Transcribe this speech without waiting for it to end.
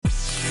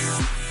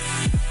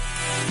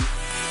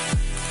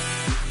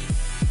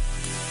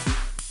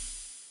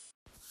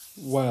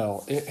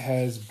Well, it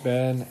has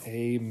been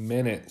a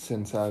minute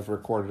since I've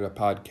recorded a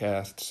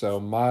podcast, so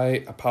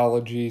my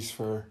apologies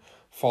for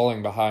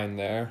falling behind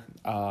there.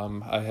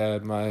 I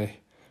had my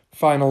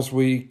finals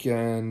week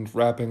and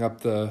wrapping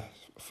up the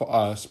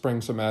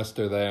spring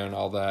semester there and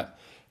all that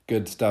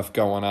good stuff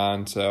going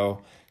on,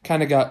 so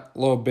kind of got a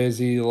little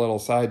busy, a little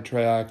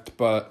sidetracked,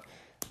 but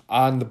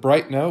on the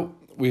bright note,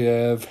 we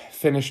have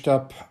finished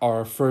up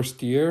our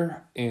first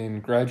year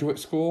in graduate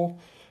school.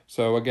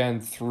 So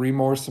again, 3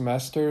 more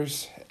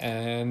semesters,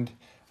 and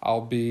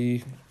I'll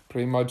be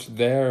pretty much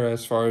there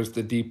as far as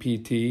the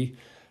DPT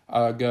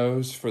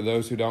goes. For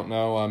those who don't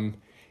know, I'm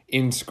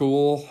in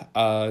school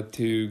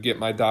to get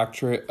my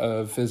doctorate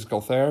of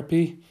physical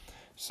therapy.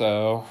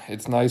 So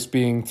it's nice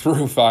being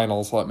through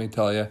finals, let me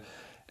tell you.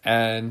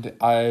 And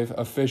I've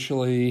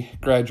officially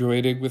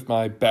graduated with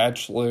my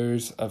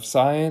Bachelor's of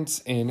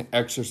Science in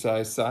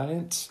Exercise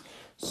Science.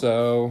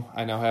 So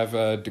I now have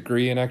a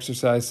degree in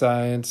exercise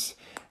science.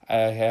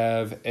 I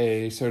have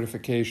a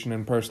certification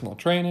in personal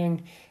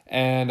training,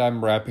 and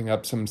I'm wrapping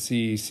up some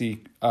CEC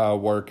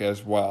work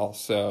as well.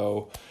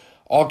 So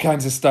all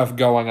kinds of stuff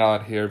going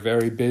on here.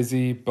 Very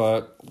busy,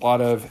 but a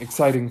lot of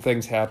exciting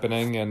things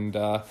happening, and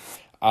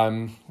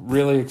I'm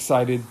really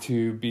excited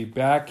to be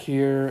back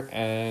here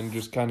and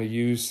just kind of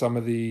use some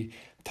of the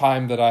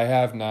time that I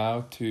have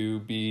now to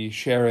be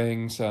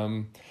sharing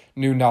some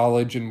new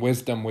knowledge and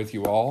wisdom with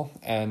you all,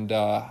 and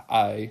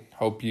I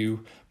hope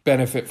you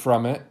benefit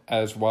from it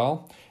as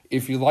well.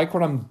 If you like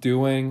what I'm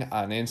doing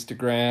on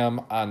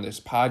Instagram, on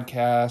this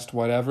podcast,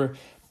 whatever,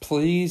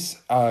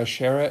 please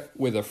share it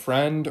with a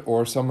friend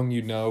or someone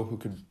you know who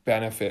could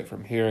benefit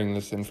from hearing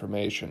this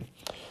information.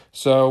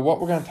 So what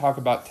we're going to talk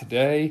about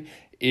today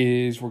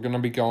is we're going to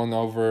be going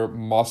over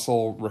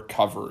muscle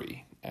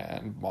recovery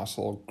and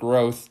muscle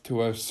growth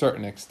to a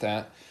certain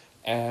extent.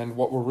 And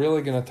what we're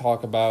really going to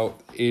talk about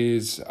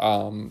is,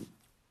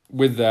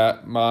 with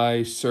that,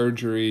 my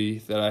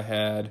surgery that I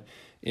had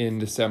in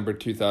December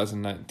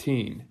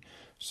 2019.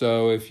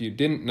 So if you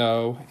didn't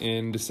know,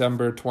 in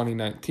December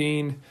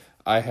 2019,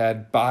 I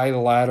had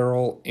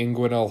bilateral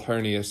inguinal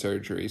hernia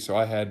surgery. So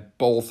I had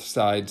both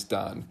sides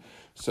done.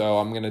 So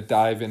I'm going to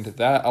dive into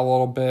that a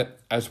little bit,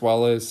 as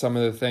well as some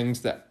of the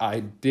things that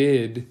I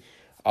did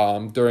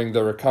during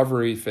the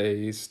recovery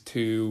phase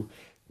to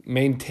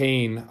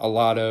maintain a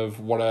lot of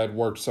what I had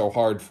worked so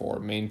hard for,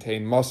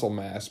 maintain muscle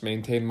mass,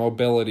 maintain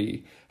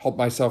mobility, help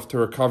myself to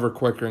recover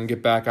quicker and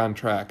get back on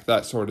track,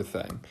 that sort of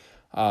thing.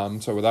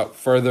 So without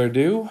further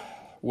ado,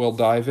 we'll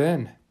dive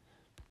in.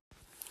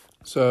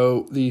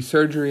 So the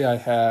surgery I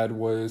had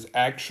was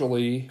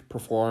actually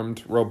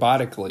performed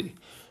robotically.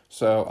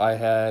 So I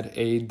had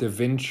a Da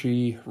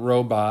Vinci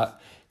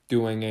robot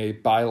doing a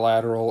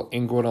bilateral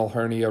inguinal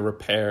hernia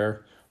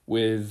repair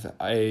with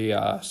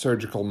a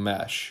surgical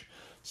mesh.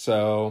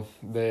 So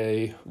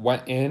they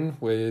went in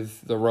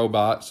with the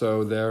robot.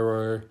 So there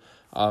were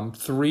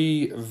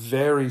 3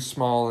 very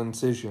small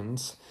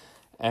incisions,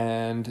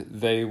 and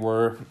they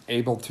were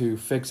able to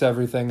fix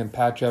everything and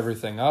patch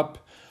everything up.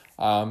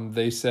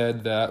 They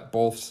said that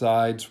both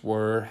sides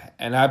were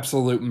an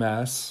absolute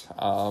mess,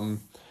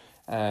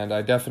 and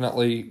I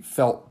definitely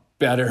felt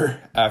better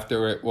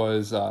after it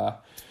was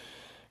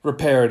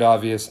repaired,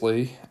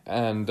 obviously.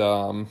 And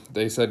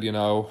they said,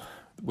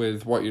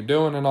 with what you're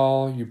doing and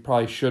all, you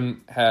probably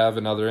shouldn't have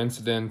another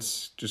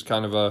incident, just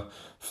kind of a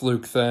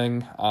fluke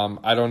thing.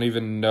 I don't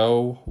even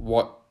know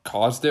what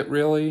caused it,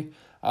 really.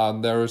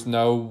 There was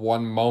no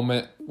one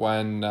moment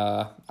when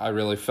I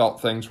really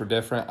felt things were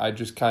different. I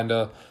just kind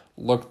of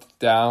looked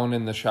down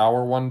in the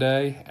shower one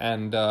day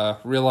and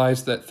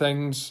realized that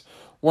things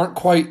weren't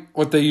quite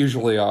what they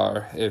usually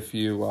are, if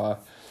you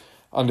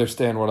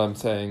understand what I'm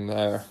saying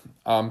there.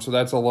 So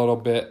that's a little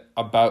bit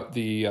about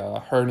the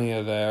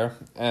hernia there.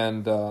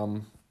 And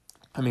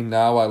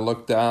now I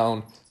look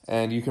down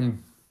and you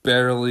can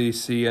barely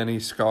see any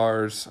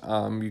scars.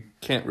 You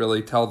can't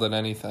really tell that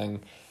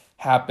anything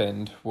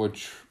happened,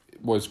 which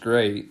was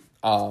great.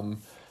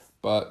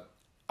 But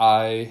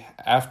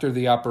after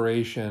the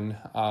operation,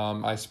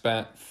 I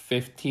spent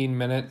 15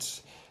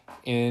 minutes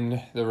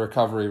in the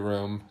recovery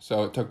room.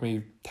 So it took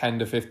me 10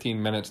 to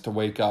 15 minutes to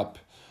wake up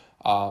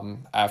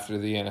after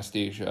the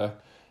anesthesia.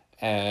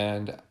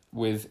 And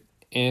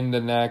within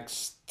the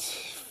next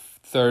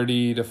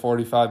 30 to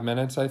 45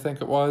 minutes, I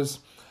think it was,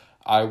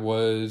 I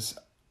was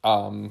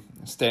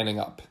standing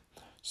up.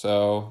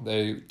 So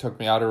they took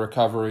me out of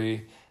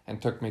recovery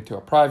and took me to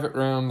a private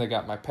room. They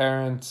got my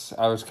parents.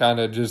 I was kind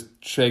of just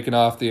shaking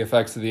off the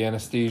effects of the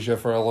anesthesia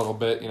for a little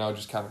bit,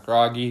 just kind of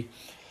groggy.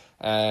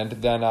 And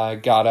then I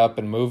got up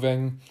and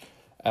moving.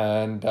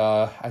 And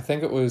I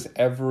think it was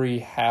every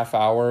half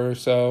hour or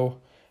so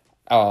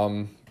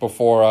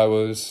before I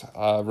was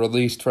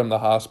released from the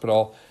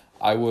hospital,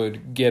 I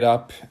would get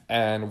up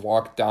and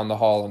walk down the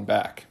hall and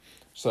back.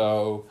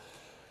 So,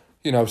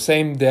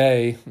 same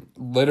day,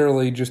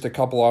 literally just a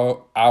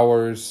couple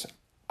hours,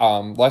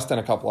 less than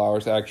a couple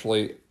hours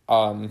actually,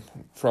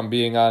 from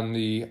being on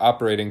the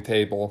operating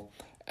table,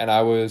 and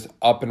I was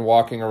up and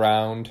walking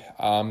around.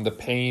 The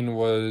pain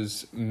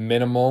was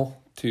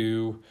minimal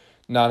to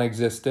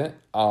non-existent.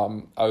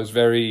 I was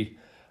very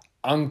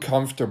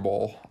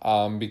uncomfortable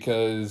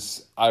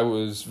because I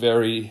was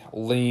very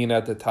lean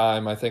at the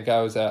time. I think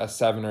I was at a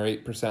 7 or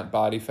 8%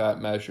 body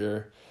fat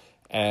measure,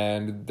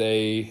 and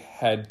they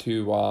had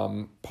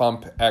to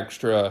pump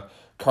extra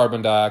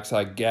carbon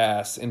dioxide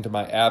gas into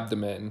my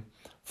abdomen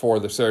for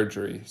the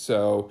surgery.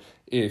 So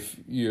if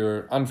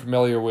you're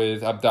unfamiliar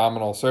with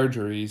abdominal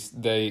surgeries,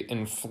 they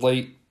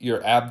inflate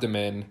your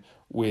abdomen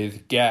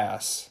with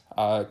gas,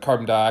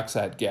 carbon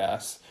dioxide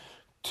gas,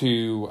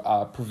 to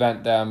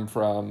prevent them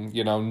from,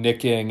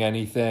 nicking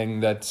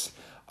anything that's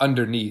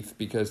underneath,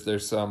 because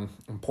there's some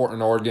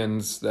important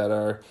organs that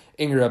are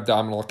in your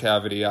abdominal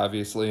cavity,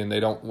 obviously, and they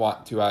don't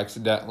want to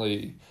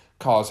accidentally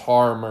cause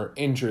harm or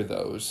injure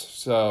those.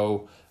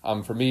 So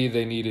for me,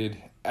 they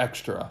needed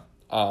extra.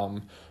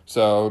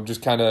 So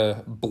just kind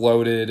of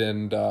bloated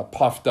and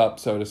puffed up,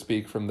 so to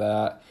speak, from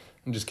that,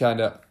 and just kind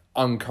of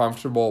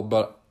uncomfortable,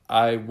 but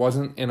I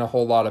wasn't in a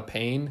whole lot of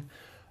pain.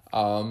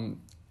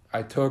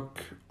 I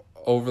took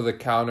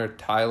over-the-counter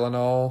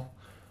Tylenol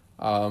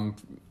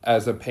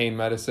as a pain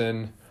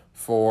medicine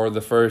for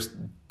the first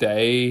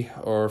day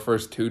or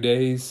first 2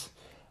 days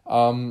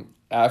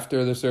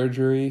after the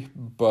surgery,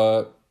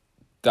 but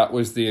that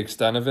was the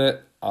extent of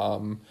it.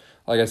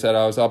 Like I said,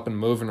 I was up and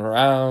moving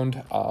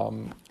around,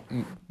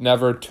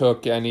 never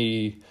took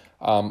any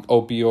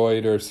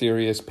opioid or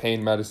serious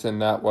pain medicine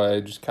that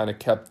way, just kind of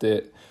kept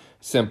it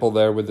simple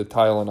there with the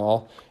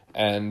Tylenol,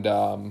 and,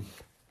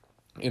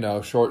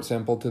 short,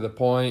 simple, to the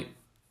point.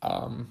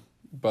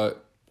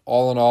 But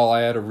all in all,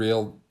 I had a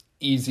real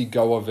easy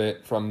go of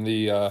it from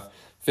the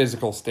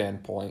physical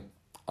standpoint.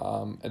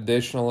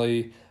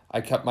 Additionally,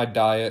 I kept my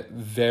diet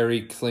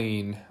very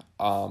clean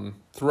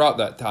throughout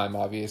that time,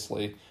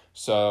 obviously.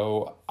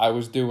 So I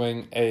was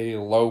doing a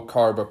low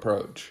carb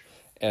approach.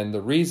 And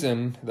the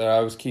reason that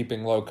I was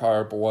keeping low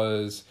carb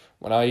was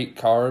when I eat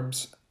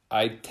carbs,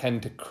 I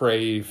tend to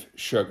crave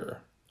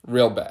sugar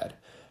real bad.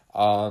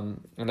 And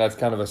that's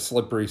kind of a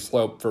slippery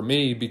slope for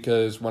me,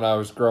 because when I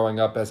was growing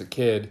up as a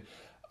kid,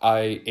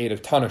 I ate a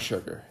ton of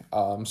sugar.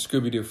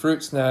 Scooby-Doo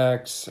fruit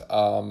snacks,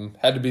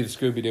 had to be the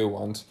Scooby-Doo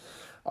ones,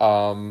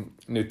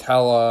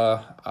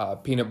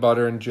 Nutella, peanut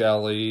butter and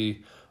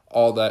jelly,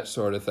 all that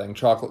sort of thing,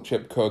 chocolate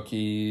chip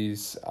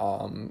cookies, just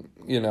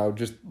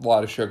a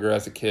lot of sugar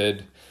as a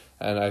kid.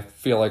 And I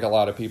feel like a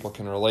lot of people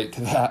can relate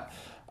to that.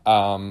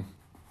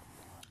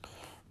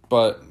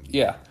 But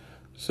yeah.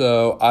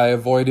 So I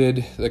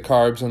avoided the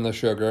carbs and the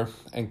sugar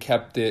and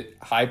kept it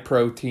high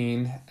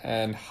protein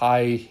and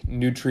high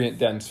nutrient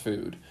dense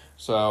food.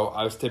 So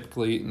I was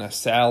typically eating a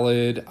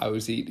salad. I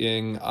was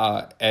eating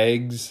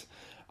eggs.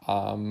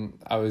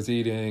 I was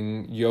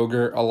eating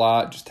yogurt a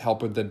lot just to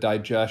help with the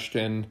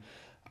digestion,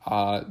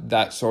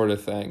 that sort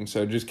of thing.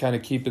 So just kind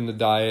of keeping the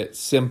diet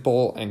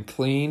simple and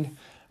clean.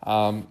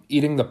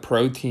 Eating the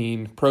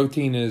protein.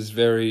 Protein is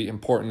very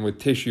important with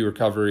tissue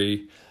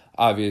recovery,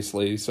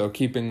 obviously, so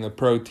keeping the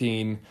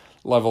protein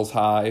levels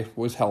high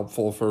was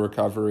helpful for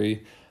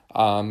recovery.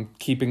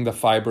 Keeping the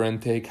fiber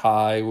intake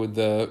high with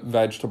the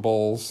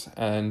vegetables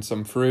and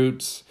some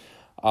fruits,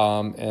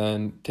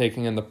 and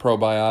taking in the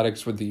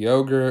probiotics with the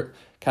yogurt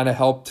kind of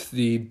helped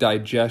the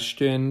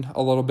digestion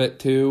a little bit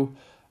too,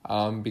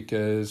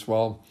 because,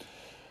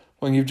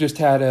 when you've just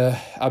had a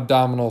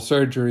abdominal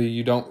surgery,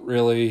 you don't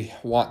really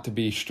want to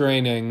be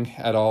straining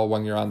at all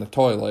when you're on the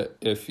toilet,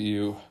 if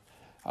you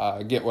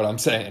get what I'm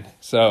saying.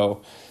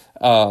 So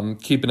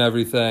keeping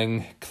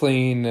everything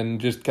clean and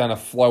just kind of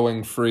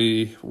flowing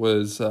free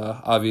was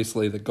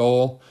obviously the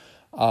goal.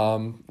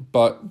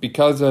 But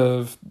because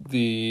of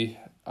the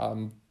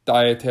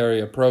dietary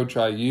approach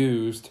I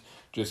used,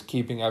 just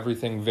keeping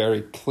everything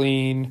very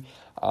clean.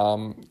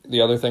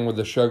 The other thing with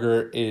the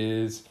sugar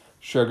is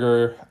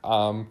sugar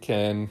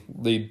can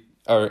lead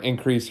or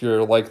increase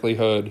your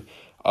likelihood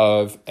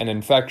of an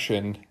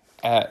infection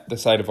at the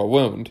site of a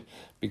wound.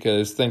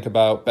 Because think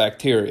about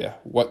bacteria.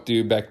 What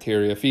do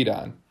bacteria feed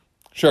on?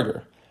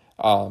 Sugar.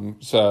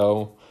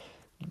 So,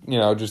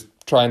 just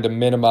trying to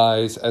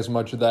minimize as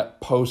much of that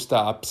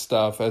post-op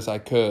stuff as I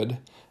could.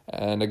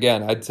 And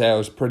again, I'd say I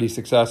was pretty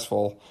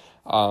successful.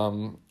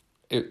 I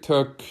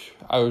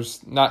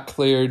was not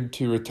cleared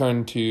to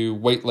return to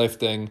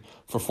weightlifting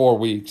for 4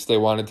 weeks. They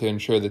wanted to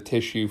ensure the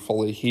tissue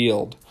fully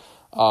healed.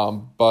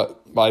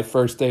 But my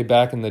first day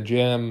back in the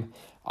gym,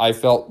 I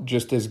felt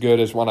just as good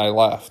as when I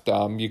left.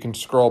 You can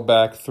scroll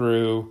back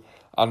through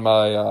on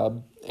my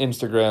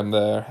Instagram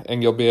there,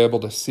 and you'll be able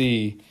to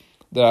see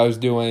that I was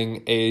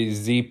doing a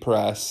Z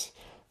press,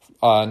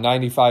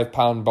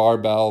 95-pound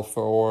barbell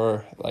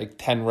for like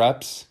 10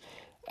 reps,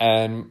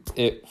 and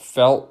it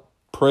felt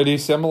pretty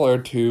similar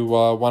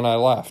to when I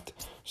left.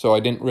 So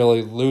I didn't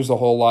really lose a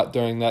whole lot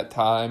during that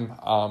time.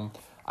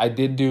 I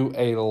did do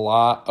a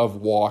lot of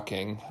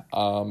walking.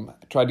 I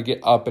tried to get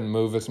up and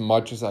move as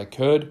much as I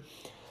could.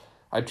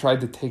 I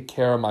tried to take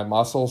care of my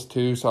muscles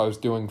too, so I was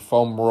doing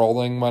foam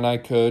rolling when I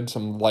could,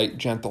 some light,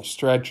 gentle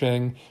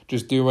stretching,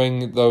 just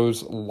doing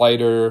those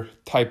lighter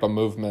type of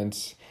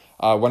movements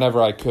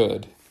whenever I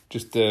could,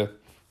 just to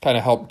kind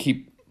of help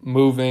keep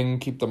moving,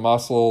 keep the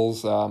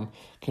muscles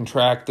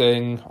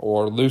contracting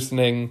or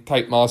loosening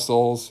tight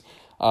muscles,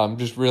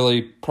 just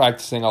really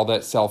practicing all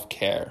that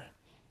self-care.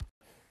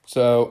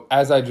 So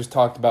as I just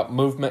talked about,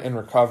 movement and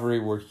recovery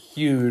were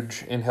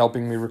huge in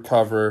helping me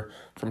recover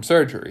from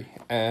surgery.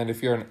 And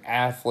if you're an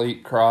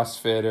athlete,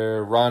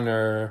 CrossFitter,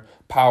 runner,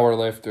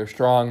 powerlifter,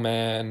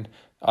 strongman,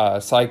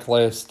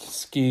 cyclist,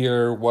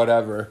 skier,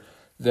 whatever,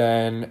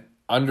 then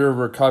under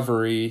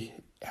recovery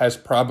has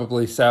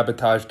probably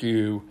sabotaged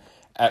you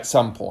at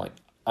some point.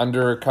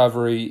 Under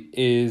recovery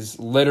is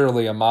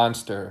literally a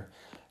monster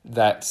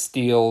that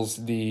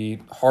steals the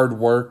hard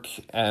work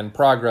and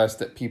progress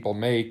that people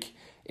make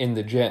in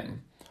the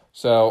gym.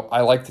 So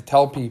I like to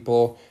tell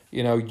people,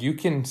 you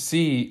can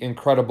see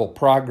incredible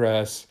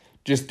progress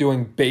just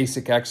doing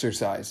basic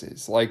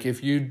exercises. Like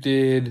if you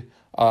did,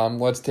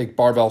 let's take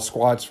barbell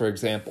squats, for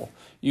example.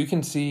 You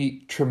can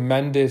see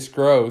tremendous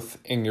growth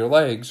in your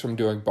legs from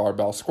doing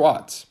barbell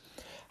squats.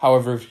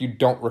 However, if you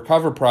don't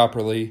recover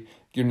properly,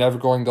 you're never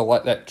going to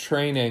let that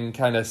training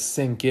kind of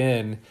sink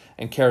in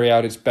and carry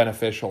out its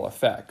beneficial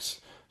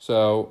effects.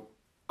 So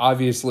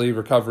obviously,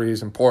 recovery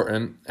is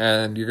important,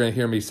 and you're going to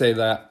hear me say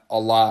that a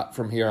lot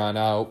from here on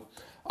out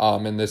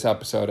in this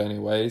episode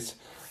anyways.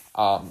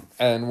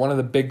 And one of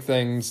the big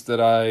things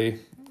that I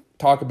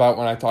talk about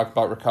when I talk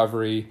about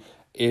recovery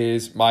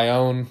is my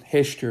own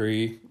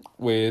history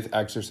with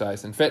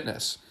exercise and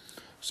fitness.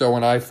 So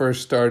when I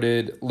first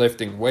started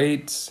lifting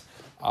weights,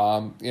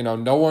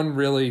 no one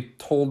really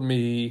told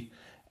me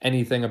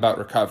anything about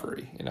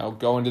recovery.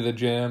 Go into the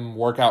gym,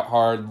 work out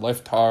hard,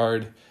 lift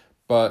hard,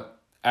 but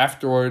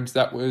afterwards,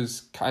 that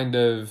was kind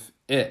of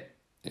it.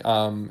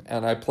 And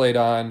I played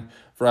on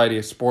a variety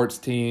of sports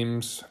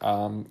teams,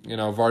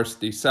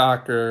 varsity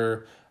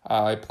soccer.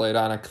 I played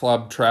on a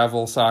club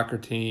travel soccer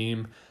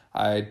team.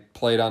 I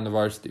played on the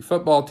varsity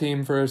football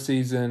team for a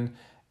season.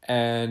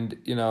 And,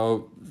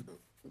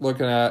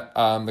 looking at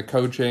the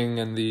coaching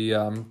and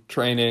the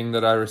training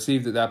that I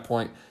received at that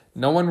point,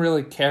 no one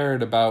really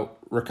cared about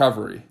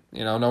recovery.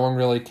 No one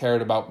really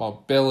cared about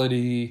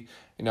mobility.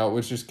 It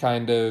was just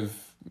kind of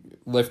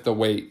lift the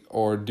weight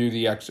or do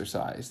the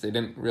exercise. They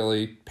didn't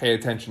really pay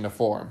attention to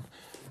form.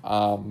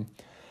 And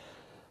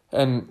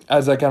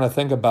as I kind of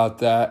think about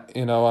that,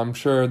 I'm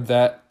sure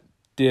that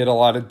did a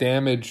lot of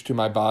damage to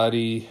my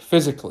body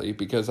physically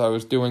because I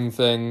was doing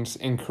things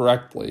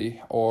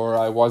incorrectly or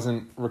I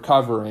wasn't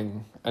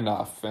recovering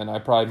enough, and I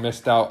probably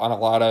missed out on a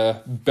lot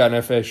of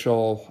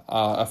beneficial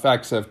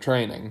effects of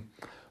training.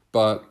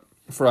 But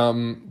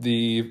from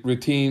the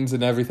routines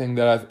and everything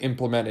that I've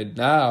implemented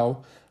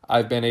now,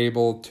 I've been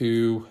able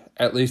to,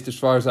 at least as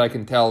far as I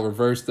can tell,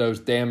 reverse those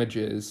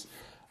damages.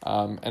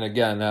 And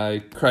again, I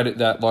credit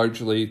that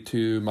largely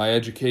to my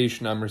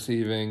education I'm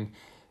receiving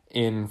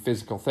in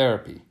physical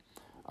therapy.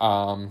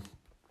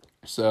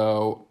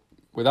 So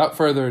without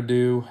further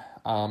ado,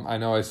 I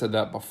know I said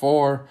that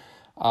before.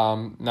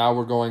 Now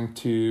we're going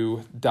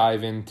to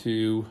dive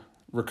into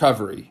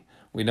recovery.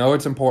 We know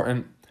it's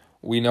important.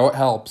 We know it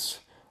helps.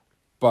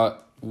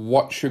 But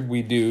what should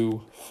we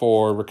do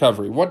for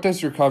recovery? What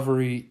does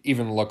recovery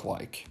even look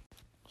like?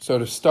 So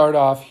to start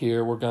off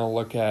here, we're going to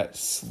look at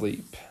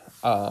sleep.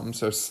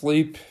 So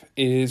sleep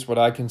is what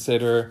I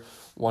consider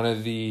one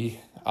of the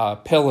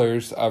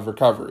pillars of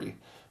recovery,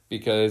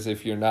 because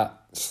if you're not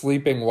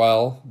sleeping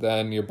well,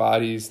 then your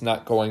body's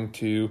not going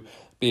to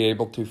be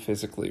able to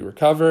physically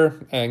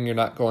recover, and you're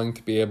not going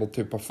to be able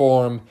to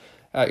perform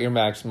at your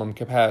maximum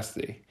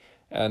capacity.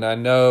 And I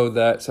know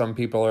that some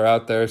people are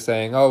out there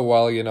saying, oh,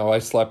 well, I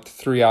slept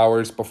 3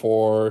 hours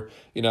before,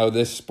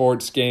 this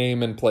sports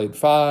game and played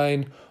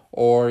fine.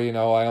 Or,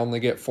 I only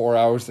get 4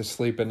 hours of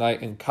sleep a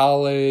night in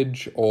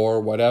college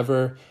or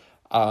whatever.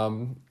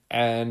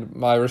 And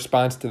my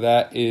response to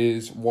that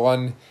is,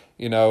 one,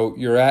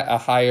 you're at a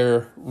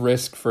higher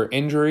risk for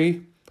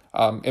injury.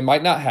 It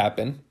might not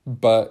happen,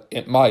 but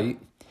it might.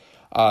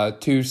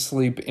 Two,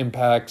 sleep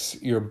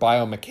impacts your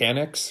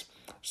biomechanics.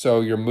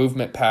 So your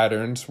movement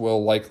patterns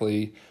will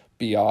likely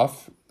be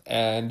off.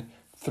 And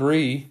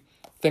three,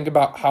 think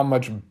about how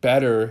much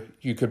better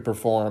you could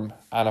perform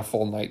on a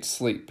full night's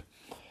sleep.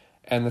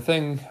 And the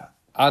thing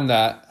on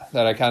that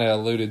I kind of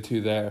alluded to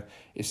there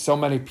is so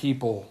many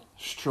people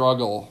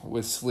struggle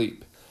with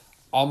sleep.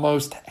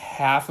 Almost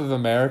half of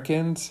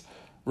Americans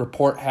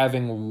report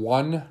having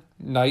one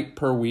night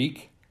per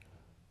week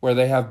where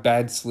they have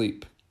bad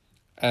sleep.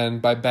 And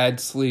by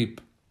bad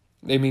sleep,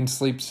 they mean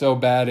sleep so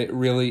bad it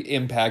really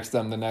impacts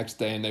them the next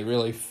day, and they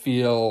really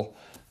feel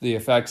the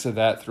effects of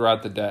that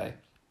throughout the day.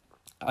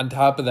 On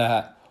top of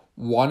that,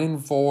 1 in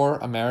 4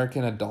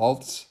 American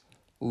adults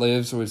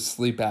lives with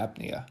sleep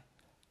apnea.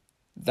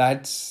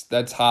 That's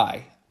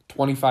high,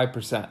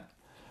 25%.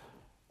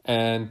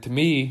 And to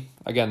me,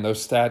 again,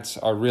 those stats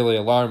are really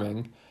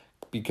alarming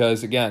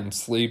because, again,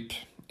 sleep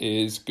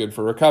is good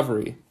for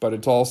recovery, but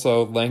it's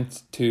also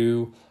linked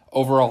to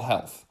overall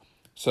health.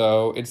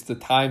 So it's the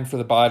time for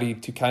the body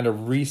to kind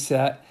of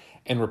reset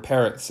and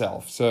repair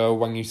itself. So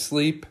when you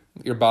sleep,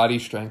 your body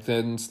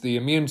strengthens the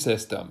immune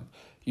system.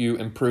 You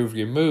improve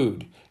your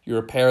mood. you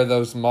repair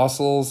those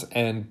muscles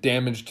and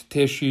damaged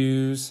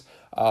tissues,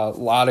 a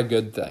lot of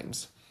good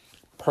things.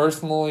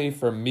 Personally,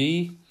 for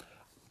me,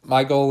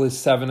 my goal is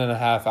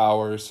 7.5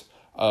 hours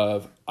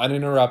of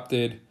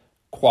uninterrupted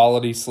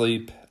quality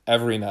sleep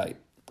every night.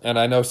 And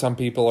I know some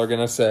people are going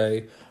to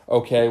say,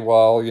 okay,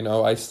 well,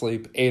 I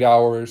sleep 8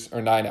 hours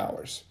or 9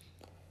 hours.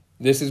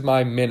 This is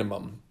my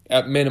minimum.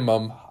 At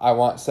minimum, I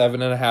want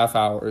 7.5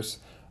 hours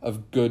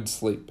of good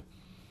sleep.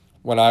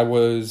 When I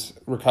was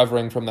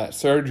recovering from that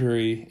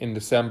surgery in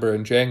December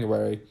and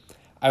January,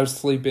 I was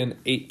sleeping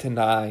 8 to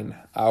 9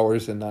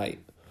 hours a night,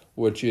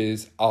 which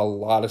is a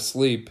lot of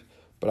sleep,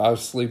 but I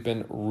was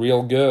sleeping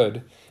real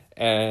good.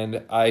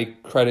 And I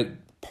credit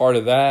part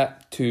of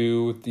that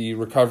to the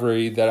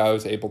recovery that I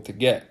was able to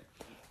get.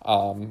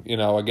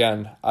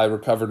 Again, I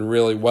recovered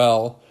really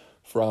well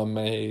from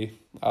a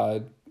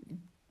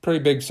pretty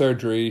big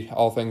surgery,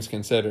 all things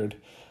considered.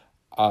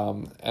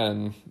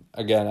 And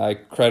again, I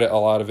credit a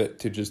lot of it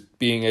to just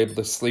being able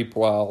to sleep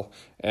well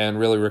and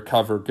really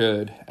recover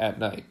good at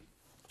night.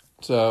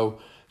 So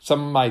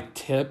some of my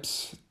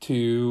tips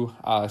to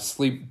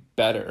sleep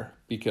better,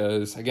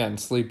 because again,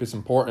 sleep is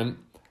important.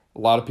 A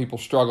lot of people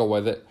struggle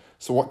with it.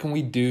 So what can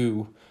we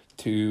do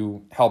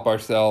to help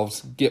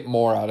ourselves get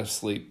more out of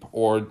sleep,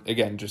 or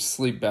again, just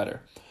sleep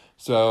better?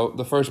 So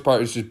the first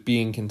part is just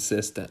being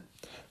consistent.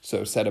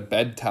 So set a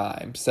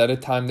bedtime, set a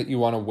time that you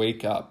want to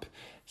wake up,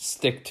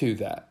 stick to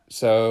that.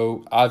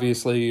 So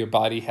obviously your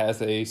body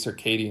has a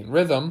circadian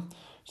rhythm.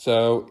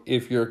 So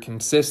if you're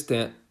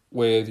consistent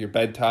with your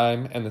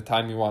bedtime and the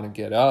time you want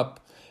to get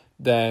up,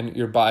 then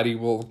your body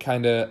will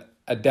kind of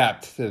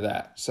adapt to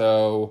that.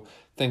 So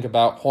think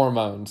about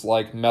hormones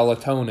like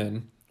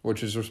melatonin,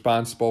 which is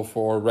responsible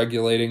for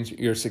regulating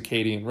your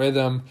circadian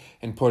rhythm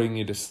and putting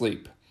you to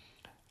sleep.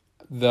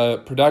 The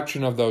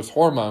production of those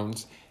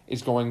hormones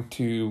is going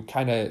to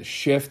kind of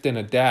shift and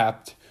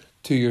adapt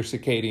to your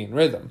circadian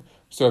rhythm.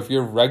 So if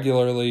you're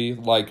regularly,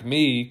 like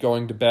me,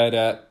 going to bed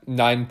at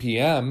 9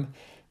 p.m.,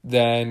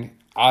 then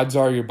odds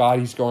are your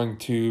body's going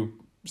to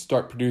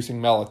start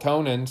producing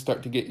melatonin,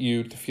 start to get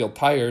you to feel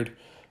tired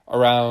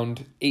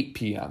around 8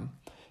 p.m.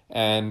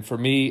 And for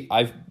me,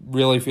 I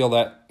really feel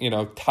that,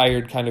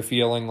 tired kind of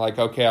feeling like,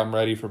 okay, I'm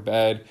ready for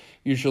bed,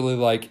 usually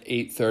like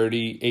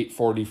 8:30,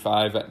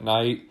 8:45 at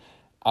night.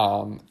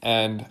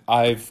 And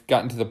I've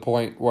gotten to the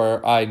point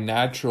where I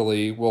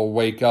naturally will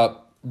wake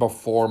up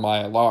before my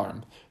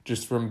alarm,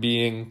 just from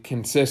being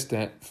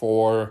consistent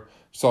for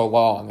so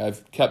long.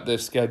 I've kept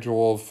this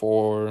schedule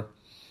for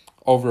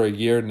over a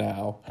year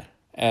now.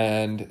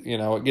 And,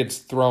 it gets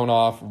thrown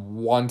off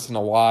once in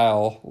a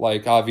while.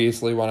 Like,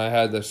 obviously, when I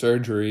had the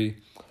surgery,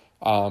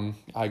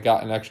 I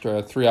got an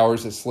extra 3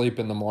 hours of sleep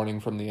in the morning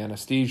from the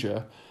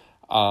anesthesia.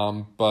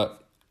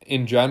 But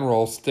in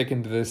general,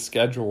 sticking to this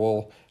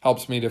schedule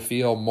helps me to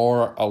feel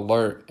more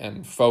alert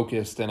and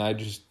focused, and I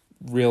just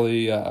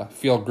really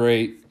feel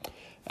great,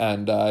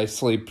 and I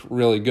sleep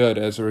really good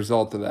as a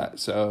result of that.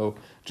 So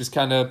just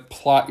kind of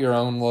plot your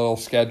own little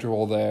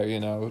schedule there,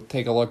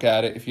 take a look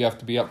at it. If you have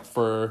to be up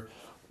for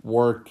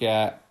work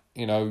at,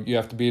 you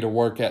have to be to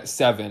work at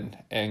 7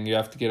 and you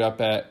have to get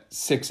up at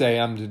 6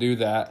 a.m. to do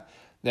that,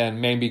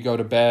 then maybe go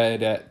to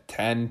bed at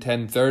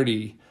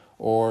 10:30,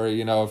 or,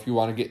 if you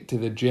want to get to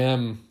the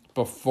gym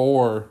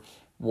before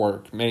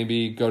work,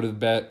 maybe go to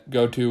bed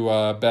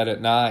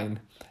at 9 and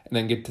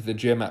then get to the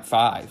gym at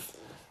 5,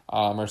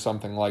 or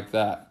something like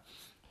that.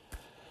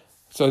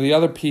 So the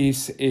other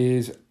piece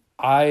is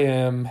I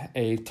am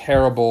a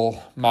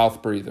terrible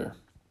mouth breather.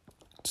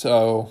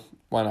 So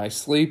when I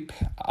sleep,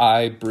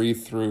 I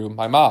breathe through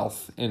my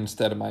mouth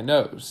instead of my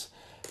nose.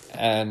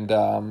 And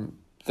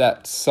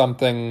that's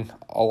something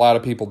a lot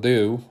of people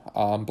do,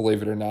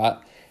 believe it or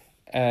not.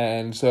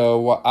 And so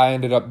what I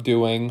ended up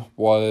doing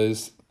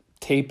was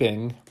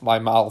taping my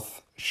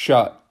mouth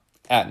shut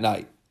at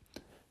night.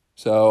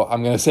 So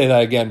I'm going to say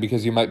that again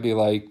because you might be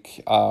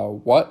like,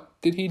 what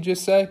did he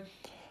just say?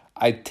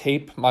 I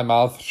tape my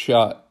mouth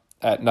shut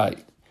at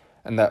night,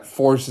 and that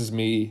forces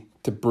me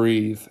to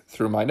breathe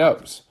through my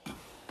nose.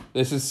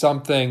 This is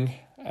something,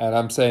 and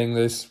I'm saying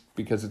this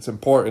because it's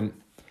important,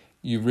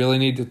 you really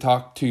need to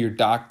talk to your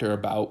doctor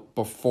about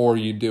before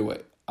you do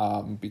it.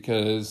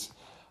 Because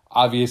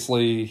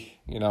obviously,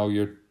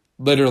 you're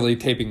literally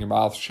taping your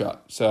mouth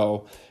shut.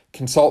 So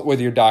consult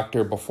with your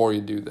doctor before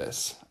you do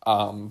this.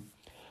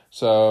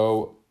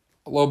 So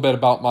a little bit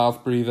about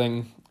mouth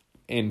breathing.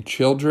 In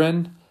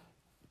children,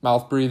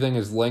 mouth breathing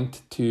is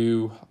linked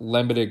to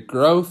limited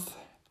growth,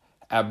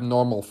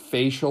 abnormal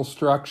facial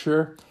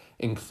structure,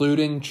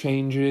 including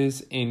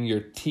changes in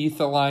your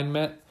teeth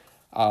alignment.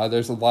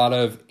 There's a lot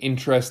of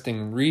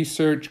interesting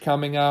research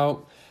coming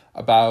out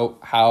about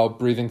how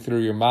breathing through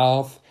your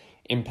mouth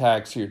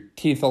impacts your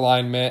teeth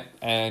alignment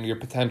and your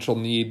potential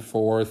need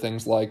for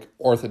things like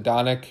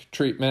orthodontic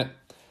treatment.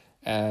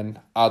 And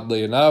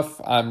oddly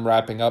enough, I'm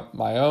wrapping up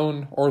my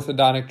own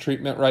orthodontic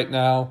treatment right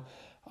now.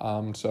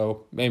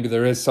 So maybe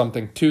there is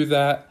something to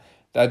that.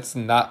 That's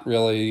not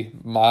really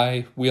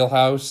my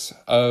wheelhouse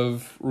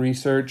of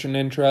research and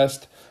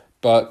interest,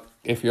 but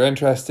if you're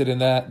interested in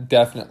that,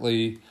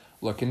 definitely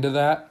look into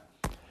that.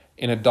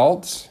 In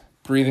adults,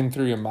 breathing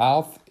through your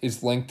mouth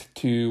is linked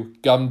to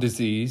gum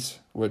disease,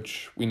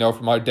 which we know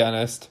from our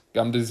dentist,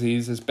 gum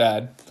disease is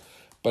bad,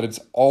 but it's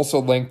also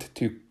linked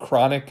to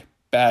chronic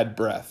bad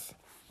breath.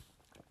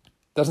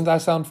 Doesn't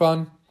that sound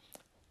fun?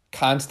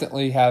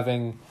 Constantly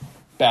having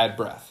bad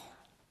breath.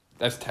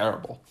 That's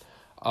terrible.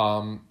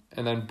 And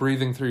then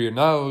breathing through your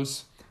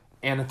nose,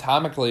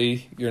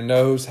 anatomically, your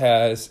nose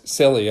has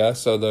cilia,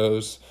 so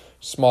those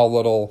small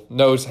little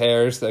nose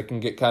hairs that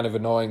can get kind of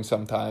annoying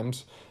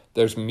sometimes.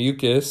 There's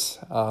mucus,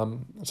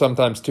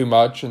 sometimes too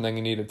much, and then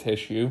you need a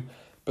tissue.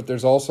 But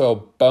there's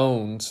also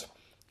bones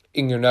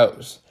in your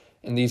nose,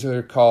 and these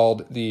are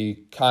called the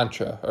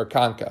concha or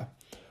concha.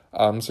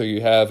 So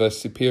you have a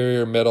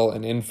superior, middle,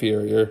 and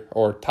inferior,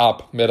 or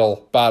top,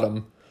 middle,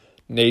 bottom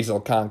nasal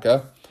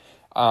concha.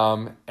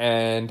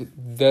 And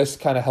this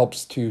kind of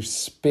helps to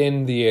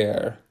spin the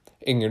air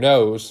in your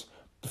nose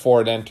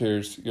before it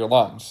enters your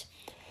lungs.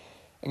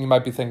 And you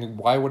might be thinking,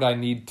 why would I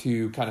need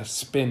to kind of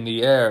spin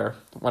the air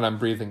when I'm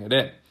breathing it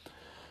in?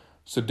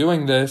 So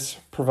doing this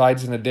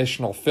provides an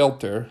additional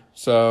filter.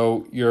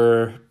 So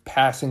you're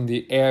passing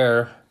the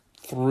air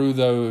through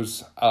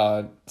those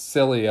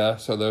cilia,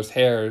 so those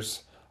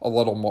hairs, a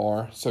little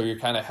more. So you're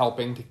kind of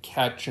helping to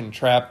catch and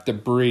trap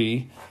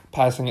debris,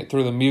 passing it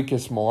through the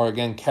mucus more,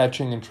 again,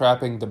 catching and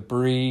trapping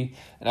debris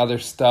and other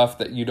stuff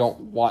that you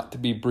don't want to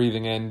be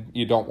breathing in.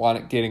 You don't want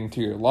it getting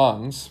to your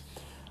lungs.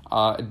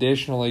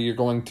 Additionally, you're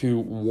going to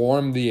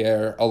warm the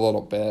air a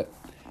little bit.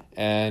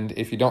 And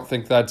if you don't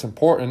think that's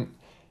important,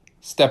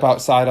 step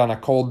outside on a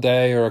cold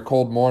day or a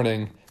cold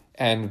morning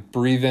and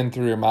breathe in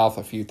through your mouth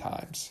a few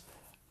times.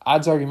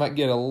 Odds are you might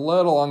get a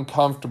little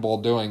uncomfortable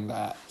doing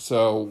that.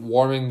 So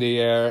warming the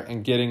air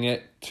and getting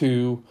it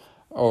to,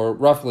 or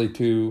roughly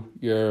to,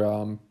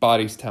 your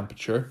body's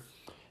temperature.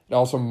 It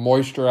also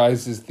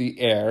moisturizes the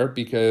air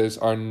because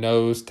our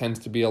nose tends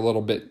to be a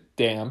little bit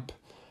damp.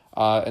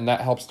 And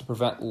that helps to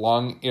prevent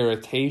lung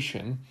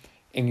irritation.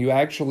 And you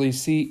actually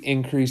see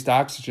increased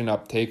oxygen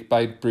uptake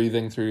by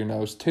breathing through your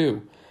nose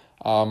too,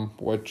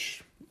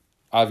 which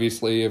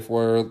obviously if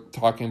we're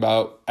talking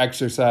about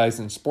exercise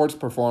and sports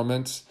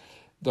performance,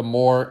 the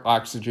more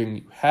oxygen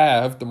you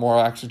have, the more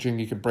oxygen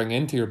you can bring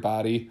into your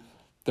body,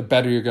 the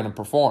better you're going to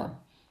perform.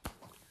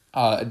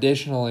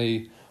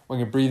 Additionally, when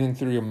you're breathing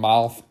through your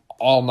mouth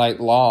all night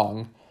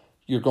long,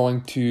 you're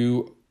going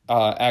to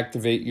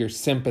activate your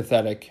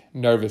sympathetic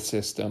nervous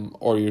system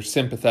or your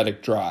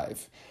sympathetic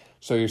drive.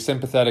 So your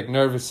sympathetic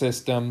nervous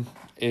system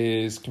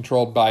is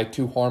controlled by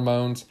two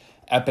hormones,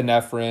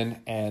 epinephrine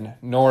and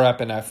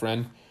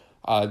norepinephrine.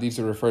 These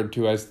are referred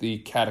to as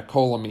the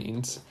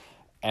catecholamines,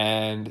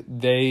 and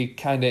they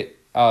kind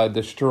of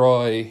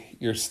destroy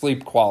your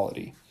sleep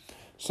quality.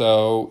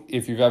 So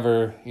if you've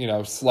ever,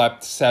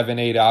 slept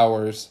 7-8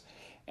 hours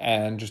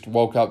and just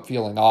woke up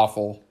feeling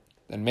awful,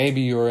 then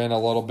maybe you were in a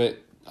little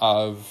bit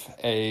of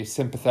a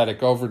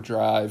sympathetic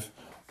overdrive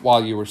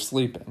while you were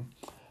sleeping.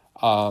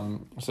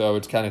 So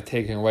it's kind of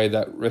taking away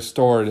that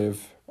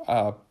restorative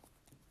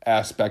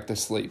aspect of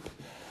sleep.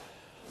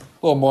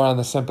 A little more on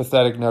the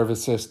sympathetic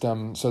nervous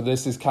system. So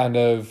this is kind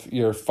of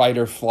your fight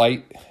or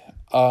flight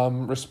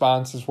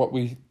response is what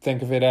we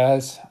think of it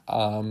as.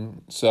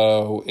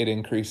 So it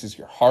increases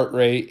your heart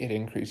rate, it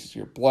increases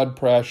your blood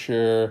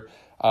pressure.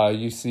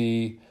 You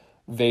see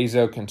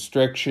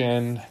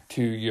vasoconstriction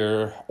to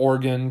your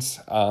organs.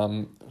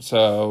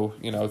 So,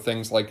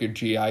 things like your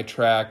GI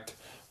tract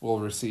will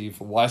receive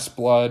less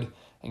blood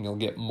and you'll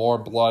get more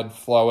blood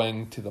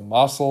flowing to the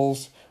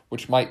muscles,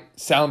 which might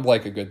sound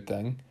like a good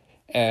thing.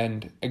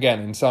 And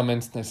again, in some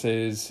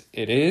instances,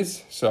 it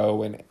is.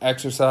 So in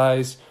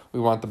exercise, we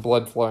want the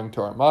blood flowing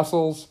to our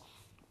muscles.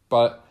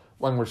 But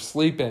when we're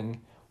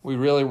sleeping, we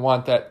really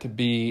want that to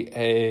be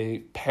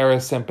a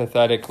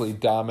parasympathetically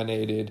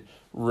dominated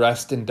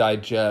rest and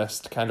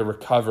digest, kind of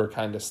recover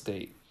kind of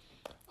state.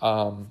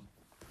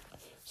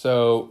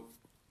 So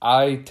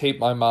I tape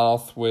my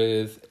mouth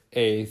with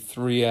a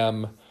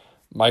 3M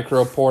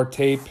micropore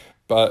tape,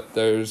 but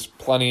there's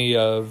plenty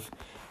of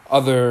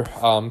other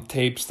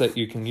tapes that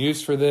you can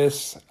use for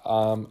this.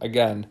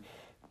 Again,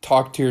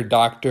 talk to your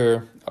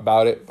doctor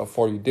about it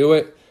before you do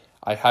it.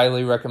 I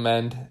highly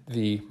recommend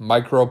the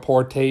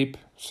micropore tape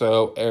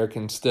so air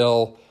can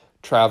still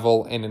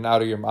travel in and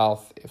out of your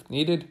mouth if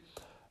needed.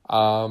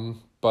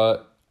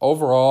 But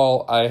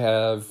overall, I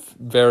have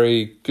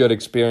very good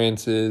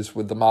experiences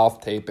with the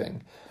mouth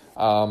taping.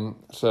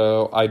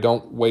 So I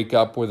don't wake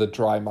up with a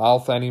dry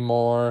mouth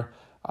anymore.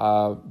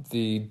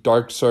 The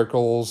dark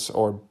circles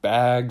or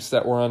bags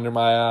that were under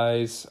my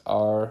eyes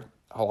are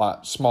a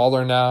lot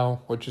smaller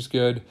now, which is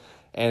good.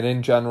 And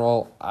in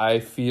general, I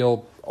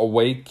feel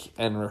awake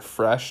and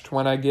refreshed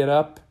when I get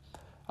up.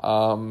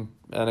 And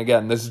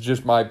again, this is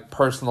just my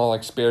personal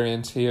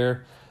experience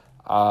here.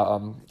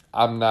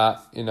 I'm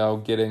not,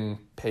 getting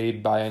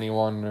paid by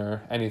anyone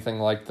or anything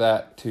like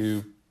that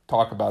to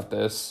talk about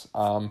this.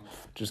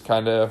 Just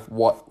kind of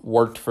what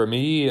worked for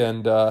me,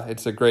 and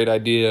it's a great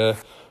idea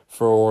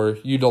for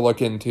you to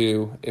look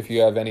into if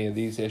you have any of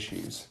these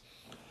issues.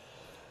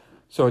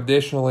 So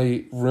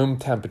additionally, room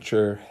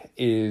temperature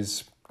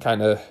is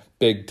kind of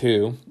big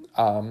too.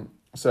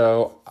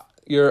 So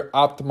your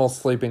optimal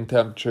sleeping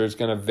temperature is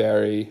going to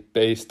vary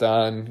based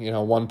on,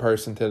 one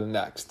person to the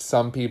next.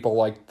 Some people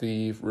like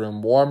the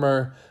room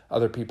warmer,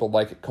 other people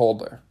like it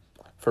colder.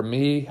 For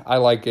me, I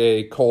like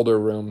a colder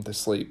room to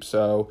sleep.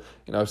 So,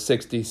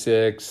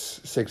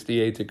 66,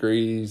 68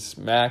 degrees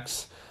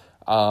max.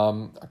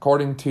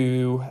 According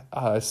to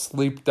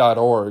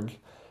sleep.org,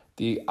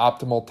 the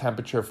optimal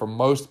temperature for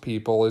most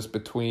people is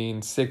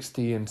between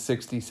 60 and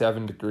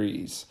 67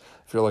 degrees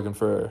if you're looking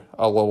for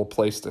a little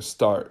place to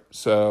start.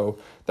 So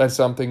that's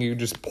something you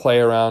just play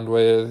around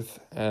with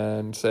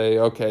and say,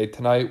 okay,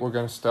 tonight we're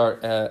going to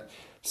start at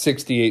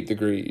 68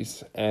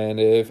 degrees. And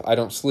if I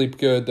don't sleep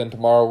good, then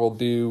tomorrow we'll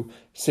do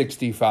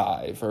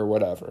 65 or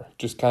whatever.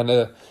 Just kind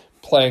of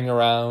playing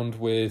around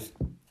with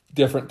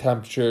different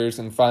temperatures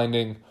and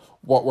finding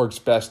what works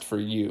best for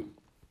you.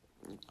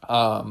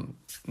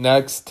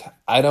 Next,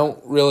 I don't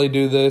really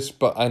do this,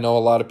 but I know a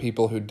lot of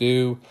people who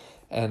do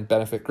and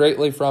benefit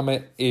greatly from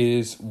it,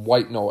 is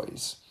white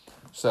noise.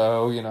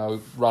 So,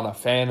 run a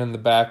fan in the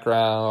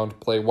background,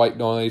 play white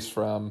noise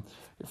from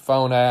your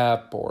phone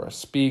app or a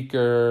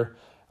speaker,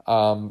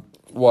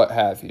 what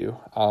have you.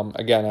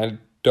 Again, I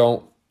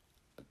don't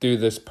do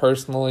this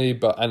personally,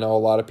 but I know a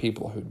lot of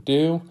people who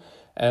do,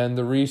 and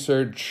the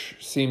research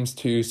seems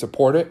to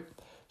support it.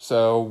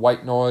 So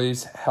white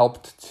noise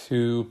helped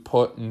to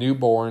put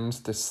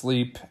newborns to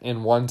sleep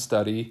in one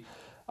study,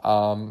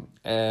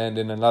 and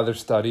in another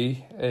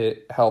study,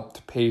 it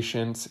helped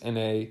patients in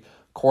a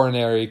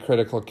coronary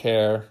critical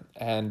care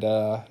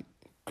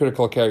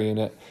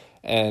unit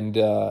and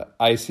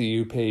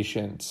ICU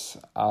patients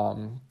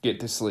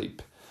get to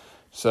sleep.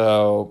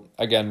 So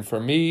again, for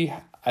me,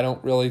 I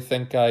don't really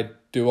think I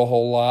do a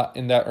whole lot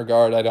in that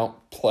regard. I don't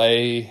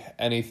play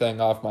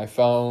anything off my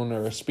phone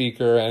or a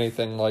speaker or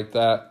anything like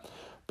that.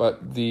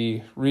 But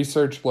the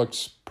research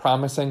looks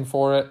promising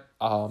for it.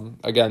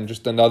 Again,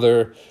 just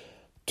another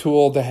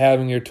tool to have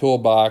in your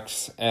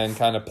toolbox and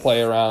kind of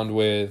play around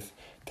with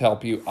to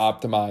help you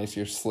optimize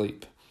your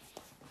sleep.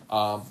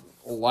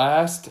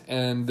 Last,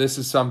 and this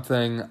is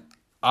something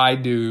I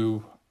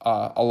do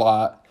a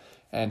lot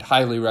and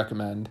highly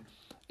recommend,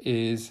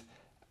 is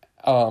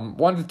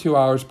 1 to 2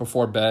 hours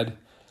before bed,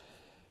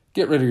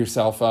 get rid of your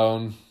cell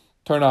phone,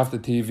 turn off the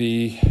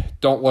TV,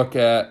 don't look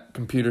at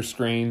computer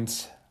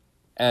screens.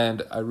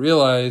 And I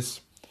realize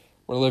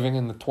we're living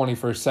in the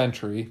 21st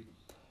century,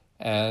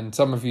 and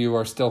some of you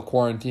are still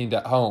quarantined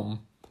at home.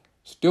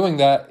 So doing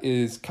that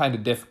is kind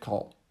of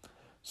difficult.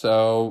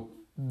 So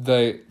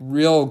the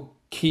real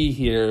key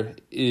here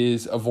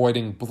is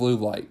avoiding blue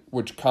light,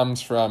 which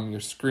comes from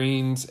your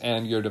screens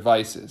and your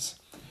devices.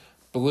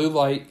 Blue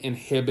light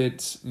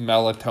inhibits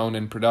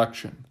melatonin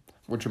production,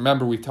 which,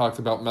 remember, we talked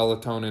about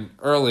melatonin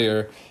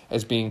earlier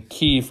as being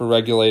key for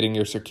regulating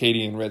your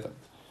circadian rhythm.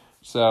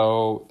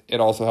 So it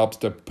also helps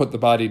to put the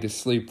body to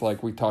sleep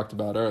like we talked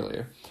about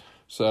earlier.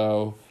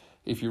 So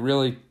if you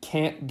really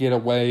can't get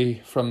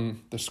away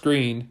from the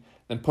screen,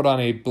 then put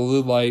on a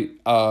blue light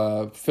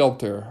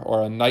filter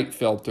or a night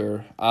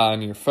filter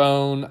on your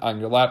phone, on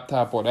your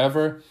laptop,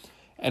 whatever.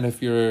 And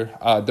if your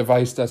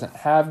device doesn't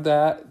have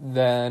that,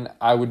 then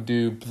I would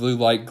do blue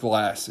light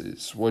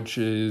glasses, which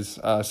is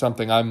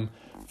something I'm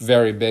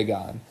very big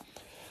on.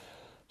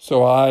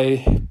 So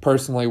I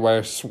personally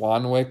wear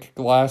Swanwick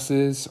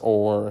glasses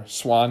or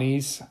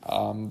Swannies,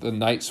 the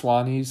night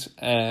Swannies,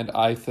 and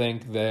I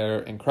think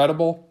they're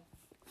incredible.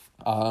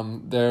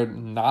 They're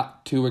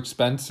not too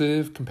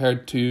expensive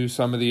compared to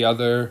some of the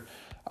other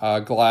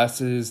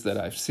glasses that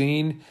I've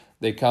seen.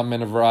 They come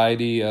in a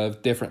variety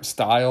of different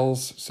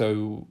styles.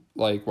 So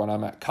like when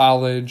I'm at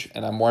college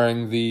and I'm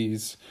wearing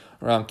these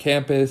around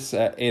campus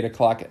at 8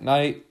 o'clock at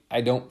night, I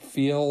don't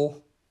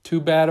feel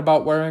too bad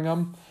about wearing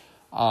them.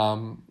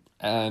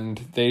 And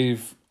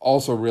they've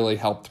also really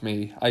helped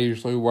me. I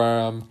usually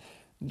wear them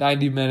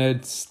 90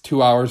 minutes,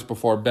 2 hours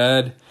before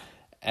bed.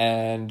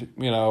 And,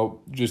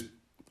 just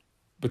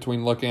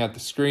between looking at the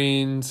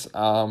screens,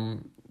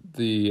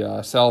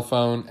 the cell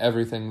phone,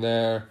 everything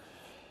there,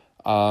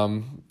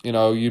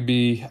 you'd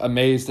be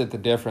amazed at the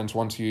difference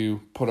once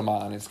you put them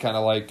on. It's kind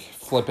of like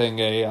flipping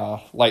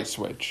a light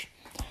switch.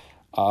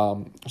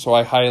 So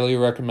I highly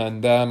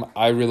recommend them.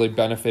 I really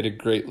benefited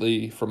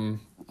greatly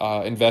from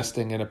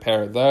investing in a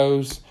pair of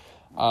those.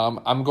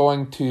 I'm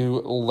going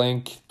to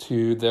link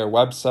to their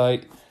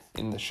website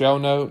in the show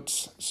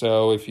notes.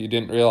 So if you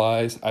didn't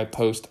realize, I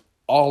post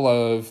all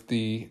of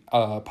the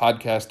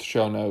podcast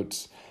show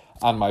notes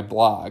on my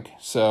blog.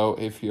 So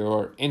if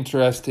you're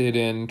interested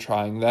in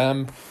trying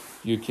them,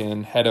 you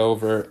can head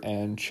over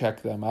and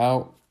check them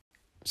out.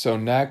 So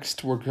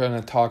next, we're going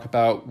to talk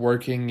about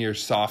working your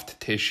soft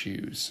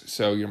tissues,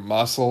 so your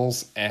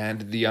muscles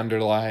and the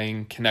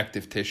underlying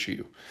connective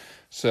tissue.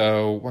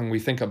 So when we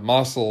think of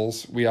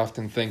muscles, we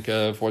often think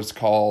of what's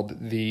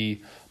called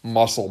the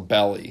muscle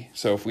belly.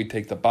 So if we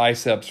take the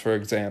biceps, for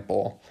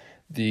example,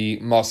 the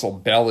muscle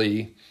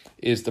belly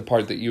is the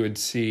part that you would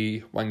see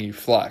when you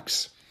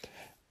flex.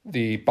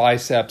 The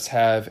biceps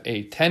have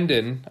a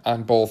tendon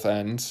on both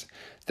ends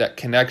that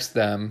connects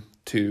them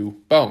to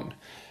bone.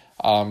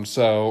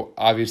 So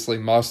obviously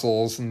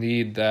muscles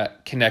need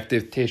that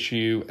connective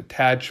tissue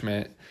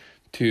attachment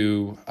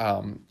to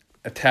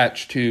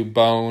attach to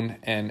bone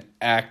and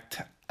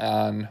act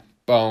on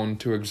bone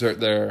to exert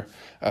their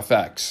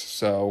effects.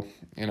 So,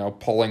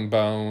 pulling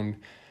bone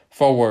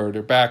forward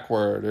or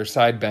backward or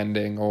side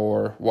bending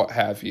or what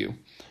have you.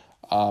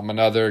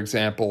 Another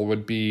example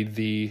would be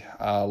the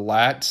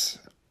lats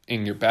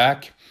in your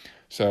back.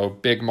 So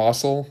big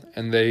muscle,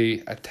 and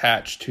they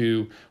attach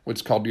to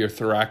what's called your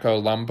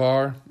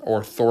thoracolumbar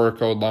or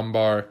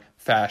thoracolumbar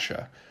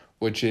fascia,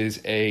 which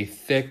is a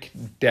thick,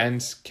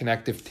 dense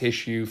connective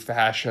tissue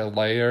fascia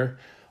layer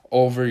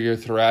over your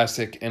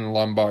thoracic and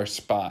lumbar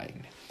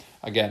spine.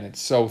 Again,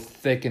 it's so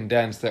thick and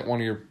dense that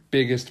one of your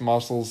biggest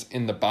muscles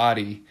in the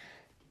body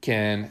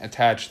can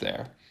attach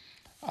there.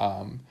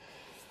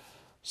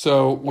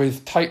 So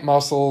with tight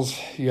muscles,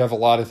 you have a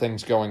lot of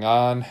things going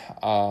on.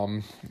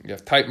 You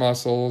have tight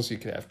muscles, you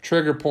could have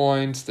trigger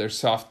points, there's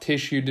soft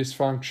tissue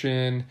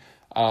dysfunction.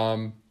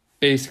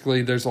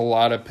 Basically, there's a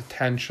lot of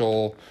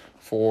potential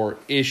for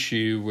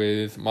issue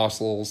with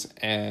muscles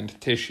and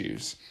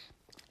tissues.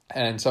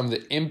 And some of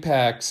the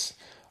impacts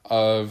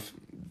of,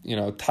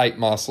 tight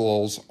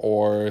muscles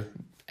or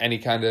any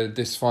kind of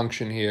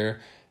dysfunction here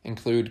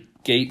include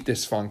gait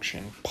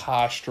dysfunction,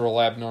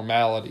 postural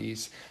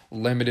abnormalities,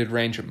 limited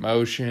range of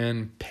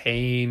motion,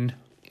 pain,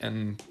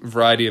 and a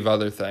variety of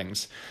other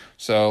things.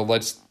 So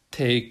let's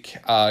take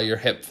your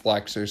hip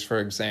flexors, for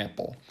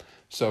example.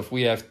 So if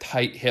we have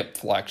tight hip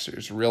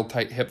flexors, real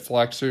tight hip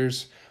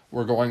flexors,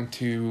 we're going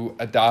to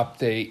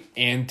adopt a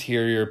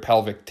anterior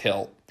pelvic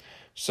tilt.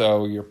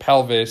 So your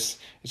pelvis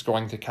is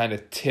going to kind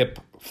of tip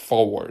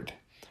forward.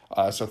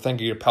 So think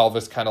of your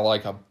pelvis kind of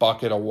like a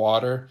bucket of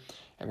water,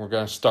 and we're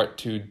going to start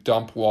to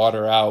dump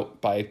water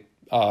out by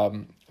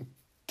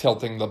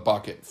tilting the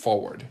bucket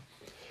forward.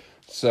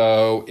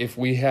 So if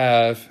we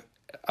have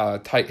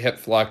tight hip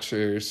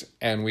flexors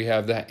and we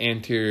have that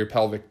anterior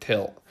pelvic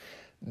tilt,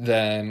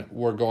 then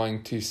we're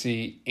going to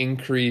see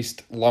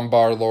increased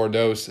lumbar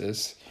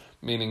lordosis,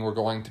 meaning we're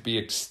going to be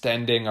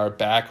extending our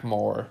back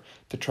more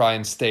to try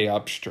and stay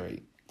up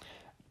straight.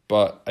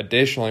 But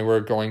additionally, we're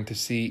going to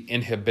see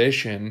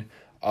inhibition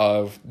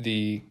of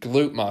the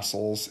glute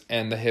muscles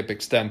and the hip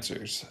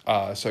extensors,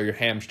 so your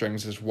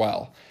hamstrings as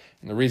well.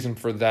 And the reason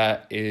for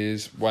that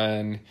is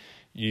when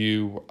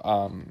you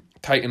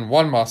tighten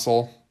one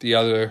muscle, the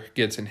other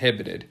gets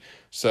inhibited.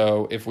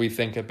 So if we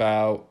think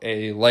about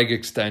a leg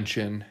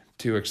extension,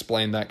 to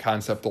explain that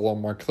concept a little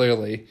more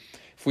clearly,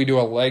 if we do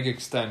a leg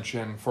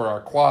extension for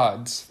our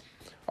quads,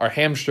 our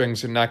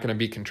hamstrings are not going to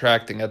be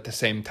contracting at the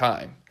same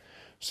time.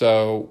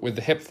 So with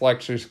the hip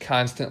flexors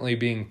constantly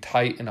being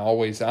tight and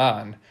always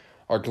on,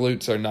 our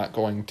glutes are not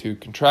going to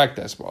contract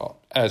as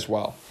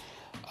well.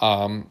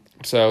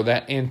 So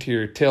that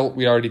anterior tilt,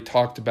 we already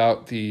talked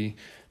about the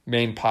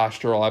main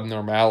postural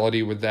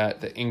abnormality with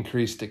that, the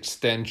increased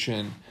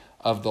extension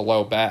of the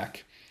low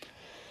back.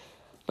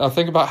 Now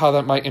think about how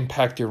that might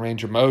impact your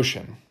range of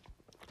motion.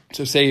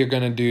 So say you're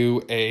going to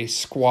do a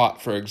squat,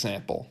 for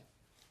example.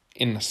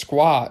 In the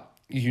squat,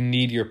 you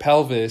need your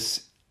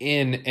pelvis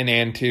in an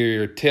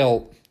anterior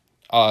tilt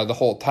the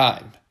whole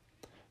time.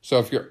 So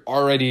if you're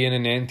already in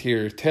an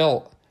anterior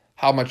tilt,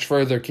 how much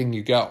further can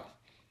you go?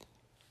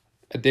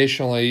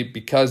 Additionally,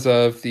 because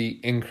of the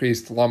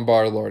increased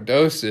lumbar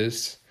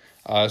lordosis,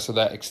 so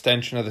that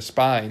extension of the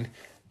spine,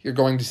 you're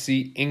going to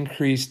see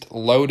increased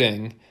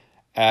loading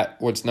at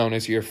what's known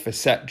as your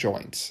facet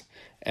joints.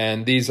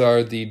 And these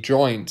are the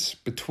joints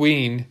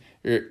between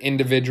your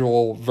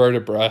individual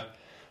vertebra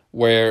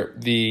where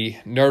the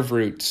nerve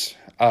roots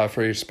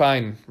for your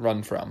spine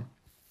run from.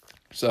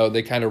 So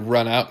they kind of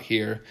run out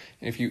here.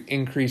 And if you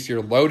increase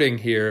your loading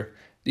here,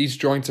 these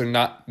joints are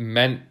not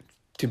meant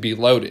to be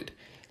loaded.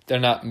 They're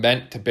not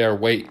meant to bear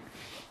weight.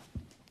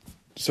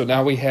 So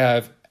now we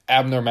have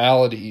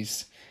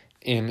abnormalities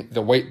in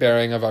the weight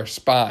bearing of our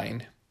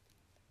spine,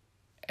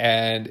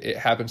 and it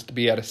happens to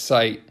be at a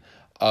site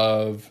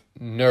of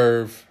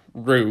nerve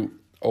root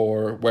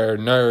or where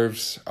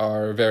nerves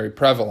are very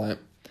prevalent.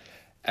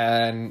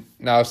 And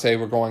now say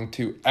we're going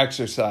to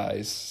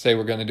exercise, say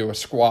we're going to do a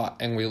squat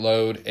and we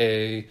load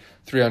a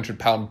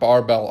 300-pound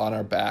barbell on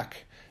our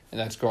back, and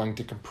that's going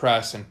to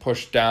compress and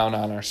push down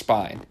on our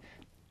spine.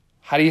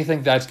 How do you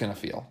think that's going to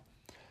feel?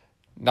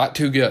 Not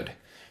too good.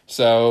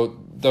 So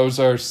those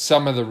are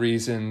some of the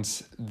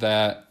reasons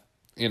that,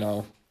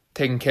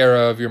 taking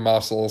care of your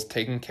muscles,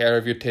 taking care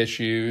of your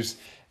tissues,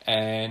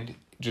 and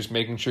just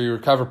making sure you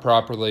recover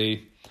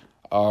properly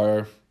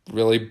are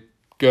really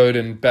good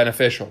and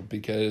beneficial,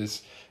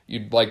 because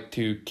you'd like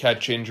to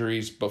catch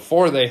injuries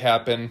before they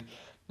happen,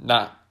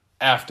 not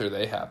after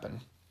they happen.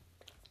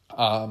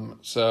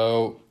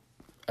 So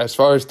as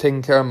far as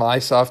taking care of my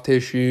soft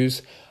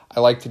tissues, I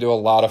like to do a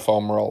lot of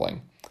foam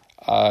rolling.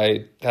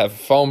 I have a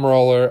foam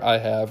roller, I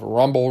have a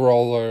rumble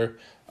roller,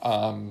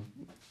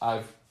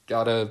 I've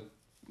got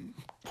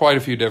quite a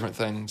few different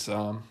things.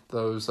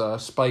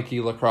 Those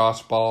spiky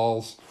lacrosse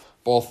balls,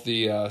 both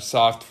the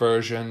soft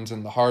versions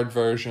and the hard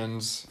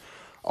versions,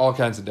 all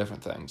kinds of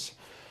different things.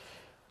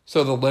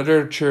 So the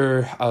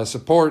literature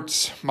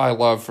supports my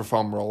love for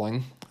foam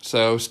rolling.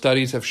 So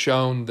studies have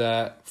shown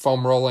that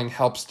foam rolling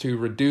helps to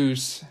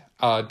reduce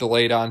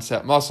delayed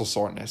onset muscle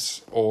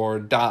soreness, or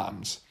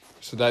DOMS.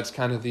 So that's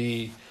kind of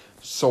the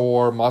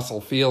sore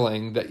muscle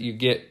feeling that you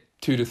get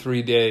 2 to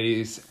 3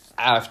 days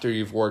after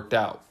you've worked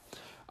out.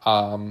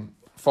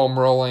 Foam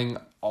rolling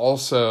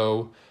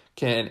also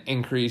can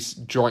increase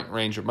joint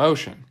range of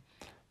motion.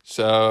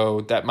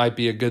 So that might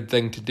be a good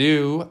thing to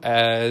do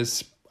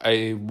as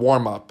a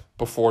warm up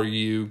before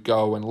you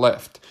go and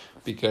lift.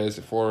 Because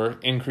if we're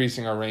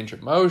increasing our range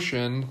of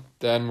motion,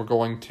 then we're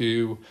going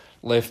to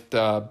lift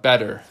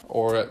better,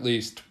 or at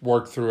least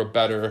work through a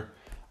better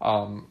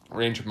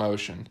range of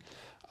motion.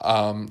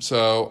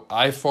 So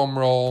I foam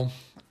roll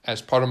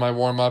as part of my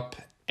warm up,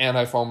 and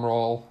I foam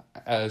roll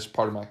as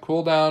part of my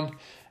cool down.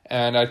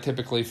 And I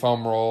typically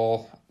foam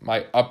roll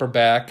my upper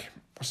back.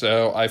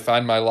 So I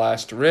find my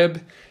last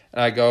rib,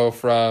 and I go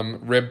from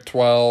rib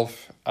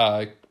 12,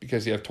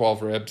 because you have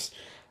 12 ribs,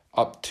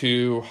 up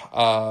to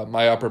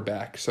my upper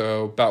back,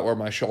 so about where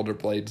my shoulder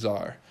blades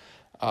are.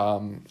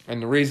 And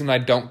the reason I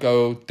don't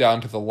go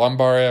down to the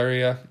lumbar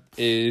area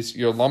is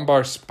your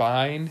lumbar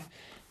spine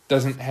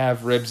doesn't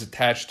have ribs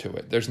attached to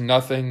it. There's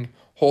nothing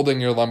holding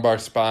your lumbar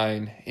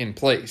spine in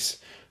place.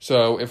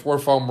 So if we're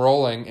foam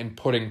rolling and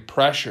putting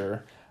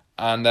pressure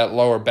on that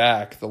lower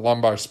back, the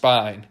lumbar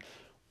spine,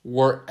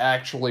 we're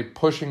actually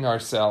pushing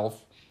ourselves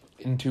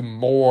into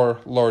more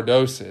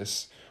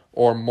lordosis,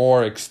 or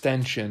more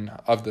extension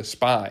of the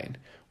spine,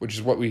 which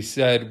is what we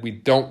said we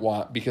don't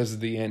want because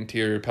of the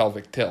anterior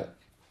pelvic tilt.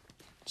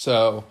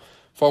 So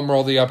foam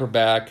roll the upper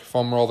back,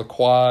 foam roll the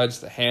quads,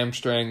 the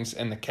hamstrings,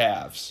 and the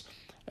calves.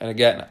 And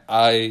again,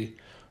 I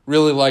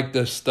really like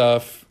this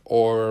stuff,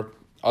 or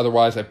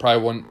otherwise I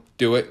probably wouldn't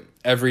do it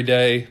every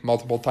day,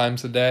 multiple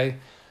times a day.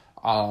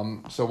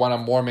 So when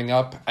I'm warming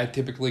up, I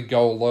typically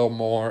go a little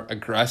more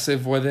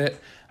aggressive with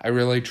it. I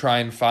really try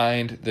and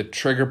find the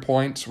trigger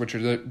points, which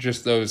are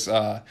just those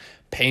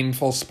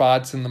painful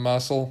spots in the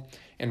muscle,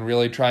 and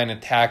really try and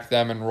attack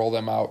them and roll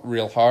them out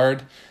real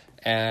hard.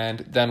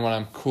 And then when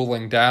I'm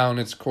cooling down,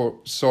 it's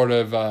sort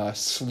of a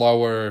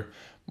slower,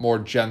 more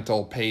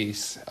gentle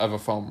pace of a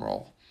foam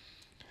roll.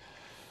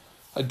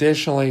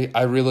 Additionally,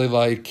 I really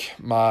like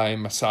my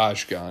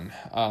massage gun.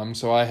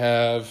 So I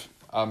have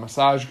a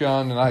massage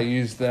gun, and I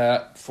use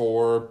that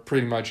for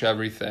pretty much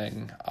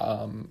everything.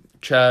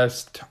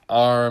 Chest,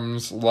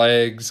 arms,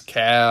 legs,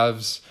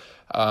 calves.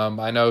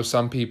 I know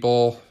some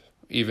people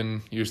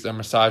even use their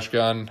massage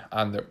gun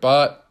on their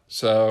butt.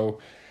 So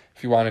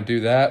if you want to do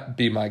that,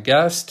 be my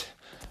guest.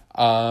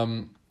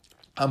 I'm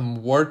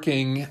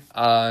working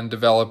on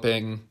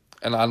developing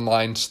an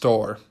online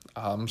store.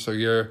 So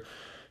you're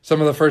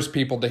some of the first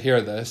people to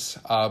hear this,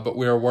 but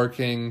we're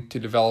working to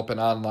develop an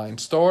online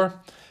store,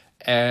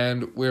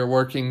 and we're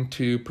working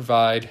to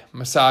provide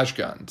massage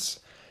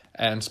guns.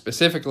 And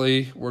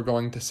specifically, we're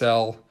going to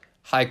sell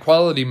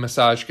high-quality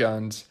massage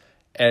guns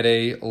at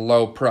a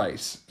low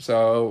price.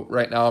 So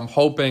right now I'm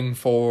hoping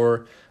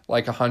for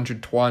like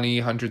 $120,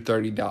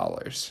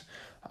 $130.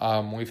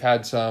 We've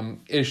had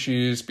some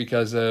issues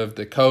because of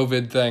the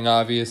COVID thing,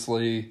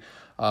 obviously.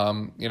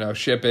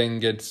 Shipping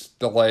gets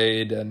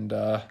delayed, and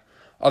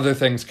other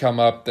things come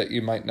up that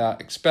you might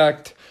not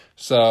expect.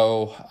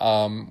 So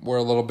we're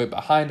a little bit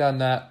behind on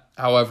that.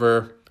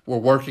 However, we're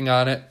working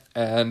on it,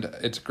 and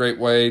it's a great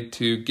way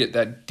to get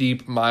that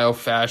deep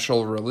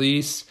myofascial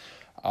release.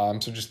 So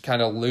just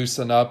kind of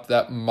loosen up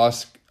that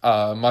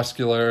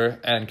muscular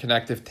and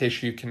connective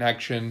tissue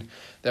connection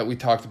that we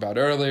talked about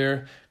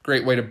earlier.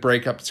 Great way to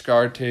break up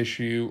scar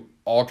tissue,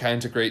 all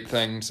kinds of great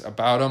things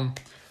about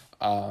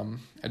them.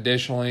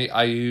 Additionally,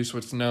 I use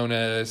what's known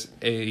as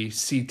a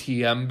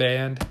CTM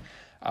band.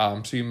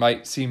 So you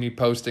might see me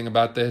posting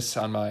about this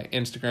on my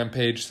Instagram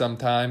page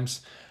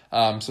sometimes.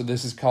 So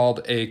this is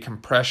called a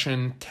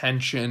compression,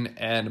 tension,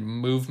 and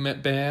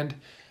movement band.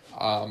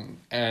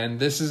 And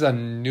this is a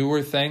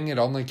newer thing. It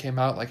only came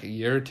out like a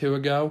year or two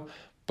ago,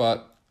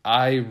 but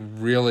I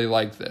really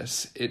like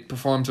this. It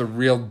performs a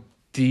real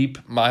deep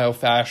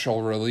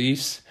myofascial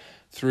release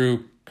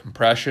through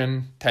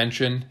compression,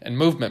 tension, and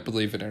movement,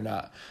 believe it or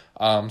not.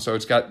 So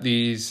it's got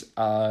these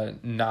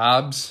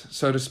knobs,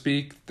 so to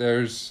speak.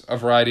 There's a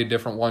variety of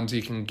different ones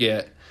you can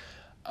get.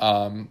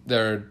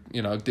 They're,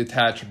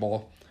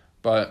 detachable,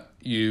 but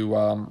you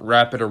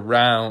wrap it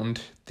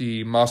around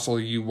the muscle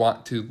you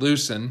want to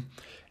loosen,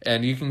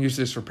 and you can use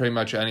this for pretty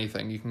much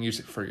anything. You can use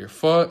it for your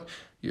foot,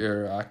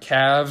 your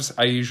calves.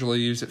 I usually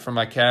use it for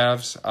my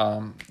calves.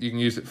 You can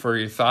use it for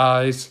your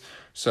thighs,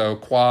 so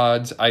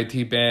quads,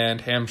 IT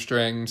band,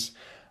 hamstrings,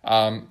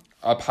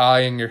 up high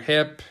in your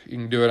hip. You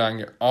can do it on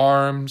your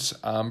arms.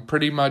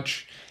 Pretty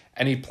much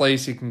any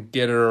place you can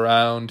get it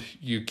around,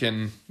 you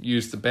can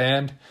use the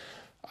band.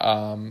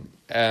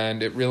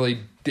 And it really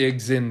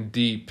digs in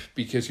deep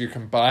because you're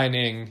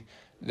combining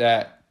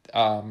that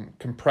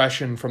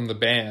compression from the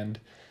band,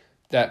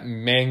 that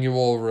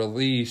manual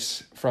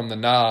release from the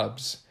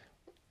knobs,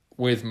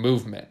 with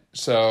movement.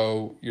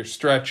 So you're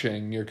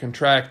stretching, you're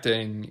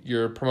contracting,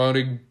 you're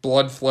promoting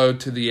blood flow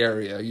to the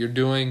area. You're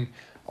doing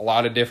a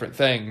lot of different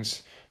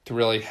things to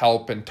really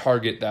help and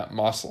target that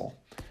muscle.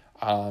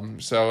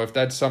 So if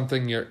that's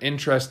something you're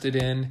interested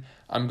in,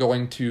 I'm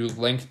going to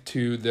link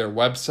to their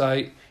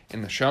website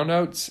in the show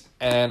notes.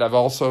 And I've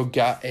also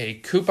got a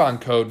coupon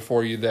code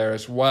for you there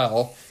as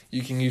well.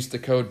 You can use the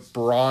code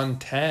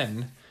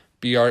BRAWN10,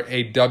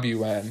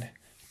 BRAWN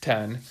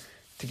 10,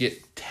 to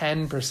get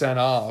 10%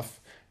 off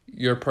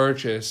your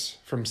purchase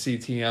from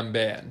CTM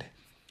Band.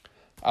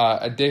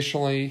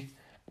 Additionally,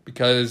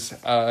 because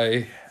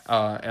I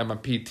am a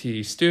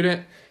PT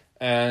student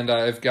and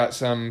I've got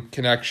some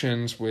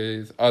connections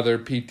with other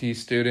PT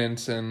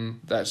students and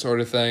that sort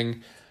of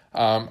thing,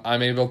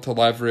 I'm able to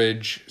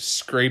leverage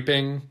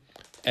scraping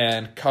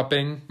and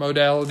cupping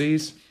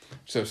modalities.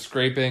 So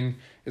scraping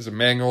is a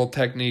manual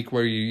technique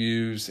where you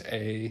use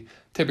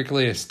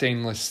typically a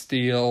stainless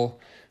steel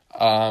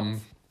kind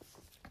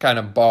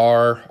of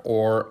bar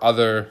or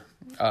other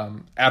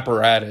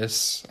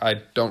apparatus.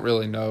 I don't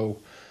really know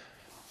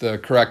the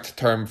correct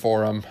term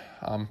for them.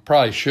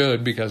 Probably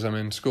should, because I'm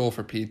in school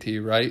for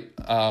PT, right?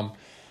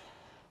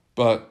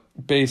 But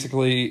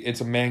basically,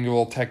 it's a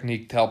manual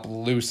technique to help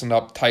loosen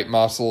up tight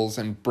muscles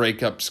and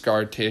break up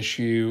scar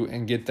tissue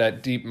and get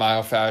that deep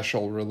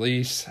myofascial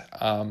release.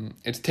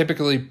 It's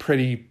typically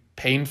pretty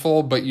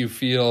painful, but you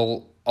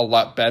feel a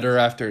lot better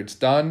after it's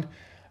done.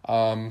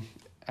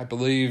 I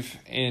believe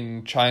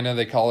in China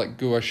they call it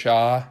gua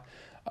sha,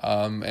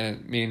 and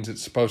it means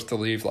it's supposed to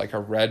leave like a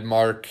red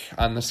mark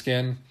on the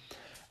skin.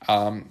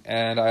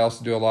 And I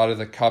also do a lot of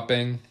the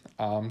cupping.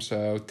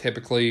 So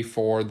typically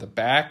for the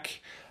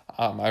back,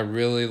 I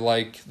really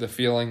like the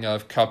feeling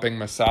of cupping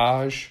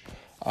massage.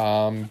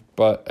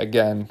 But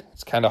again,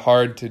 it's kind of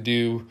hard to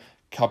do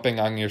cupping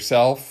on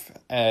yourself,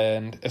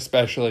 and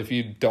especially if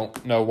you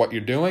don't know what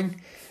you're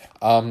doing.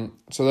 So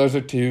those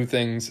are two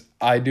things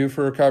I do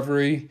for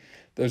recovery.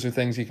 Those are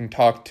things you can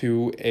talk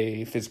to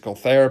a physical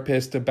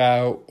therapist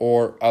about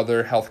or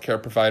other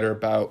healthcare provider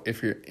about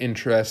if you're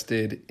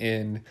interested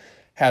in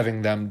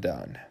having them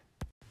done.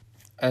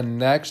 And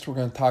next, we're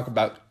going to talk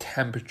about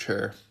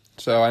temperature.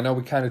 So I know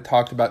we kind of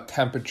talked about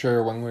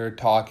temperature when we were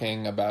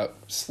talking about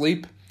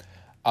sleep,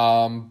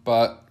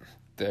 but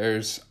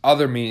there's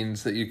other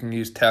means that you can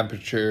use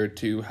temperature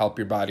to help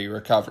your body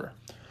recover.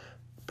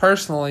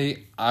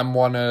 Personally, I'm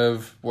one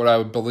of what I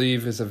would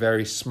believe is a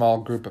very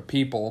small group of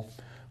people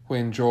who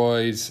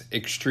enjoys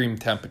extreme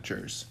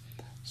temperatures.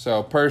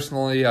 So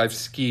personally, I've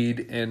skied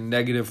in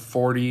negative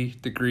 40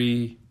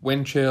 degree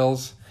wind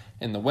chills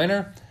in the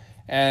winter,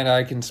 and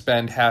I can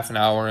spend half an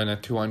hour in a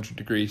 200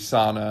 degree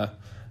sauna,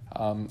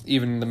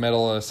 even in the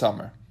middle of the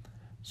summer.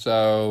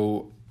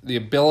 So the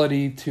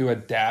ability to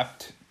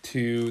adapt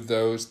to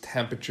those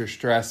temperature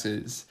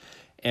stresses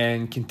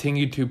and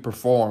continue to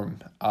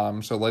perform.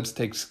 So let's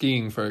take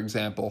skiing, for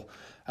example.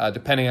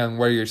 Depending on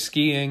where you're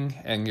skiing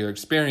and your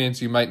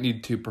experience, you might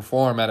need to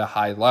perform at a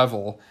high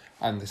level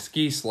on the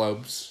ski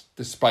slopes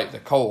despite the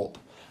cold.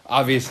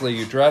 Obviously,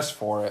 you dress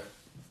for it,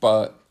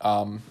 but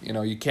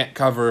you can't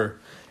cover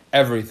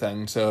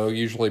everything. So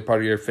usually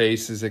part of your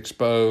face is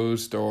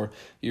exposed, or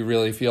you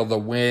really feel the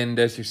wind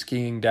as you're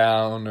skiing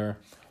down, or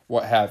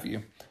what have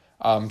you.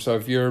 So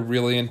if you're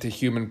really into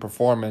human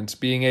performance,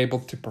 being able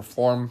to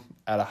perform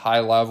at a high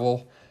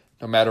level,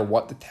 no matter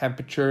what the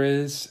temperature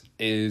is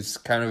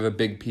kind of a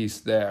big piece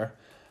there.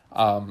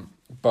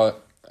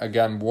 But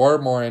again, we're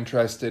more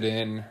interested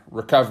in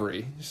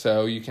recovery.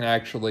 So you can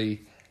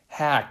actually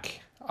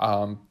hack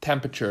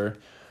temperature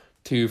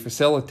to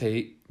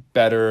facilitate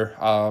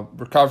better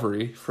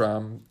recovery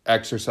from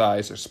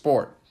exercise or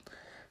sport.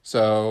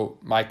 So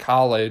my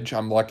college,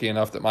 I'm lucky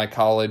enough that my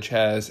college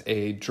has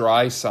a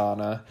dry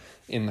sauna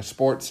in the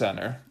sports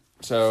center.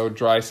 So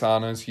dry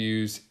saunas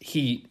use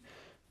heat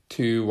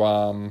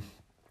to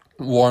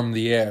warm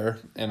the air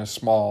in a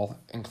small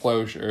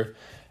enclosure.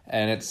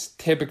 And it's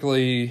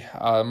typically,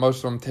 most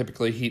of them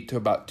typically heat to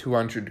about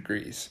 200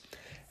 degrees.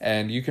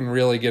 And you can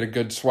really get a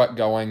good sweat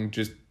going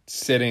just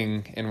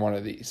sitting in one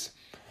of these.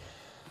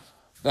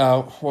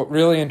 Now, what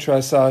really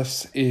interests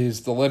us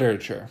is the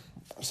literature.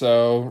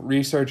 So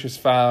research has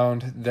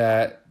found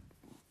that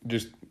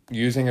just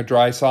using a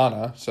dry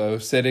sauna, so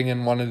sitting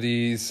in one of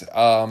these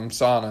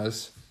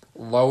saunas,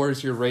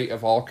 lowers your rate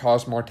of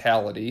all-cause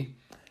mortality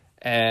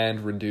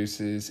and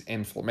reduces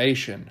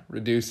inflammation,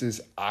 reduces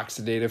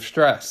oxidative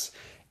stress,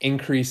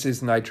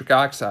 increases nitric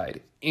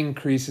oxide,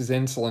 increases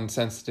insulin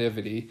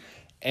sensitivity,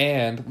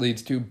 and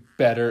leads to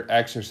better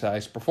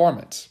exercise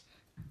performance.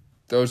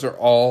 Those are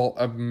all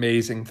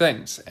amazing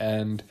things,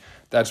 and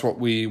that's what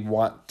we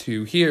want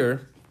to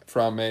hear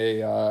from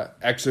a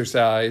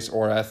exercise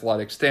or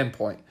athletic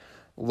standpoint.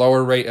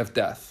 Lower rate of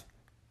death.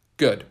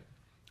 Good.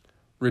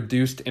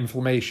 Reduced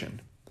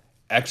inflammation.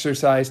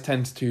 Exercise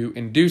tends to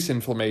induce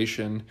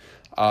inflammation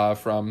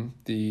from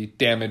the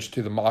damage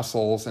to the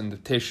muscles and the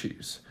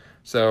tissues.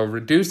 So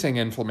reducing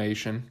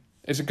inflammation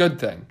is a good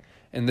thing,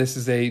 and this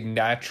is a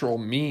natural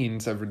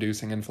means of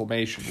reducing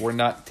inflammation. We're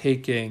not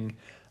taking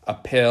a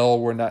pill,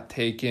 we're not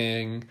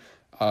taking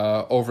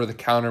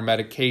over-the-counter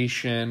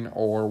medication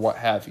or what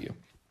have you.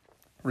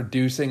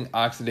 Reducing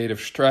oxidative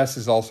stress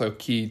is also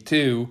key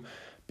too,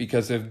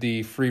 because of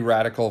the free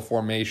radical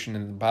formation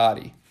in the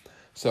body.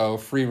 So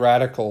free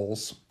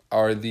radicals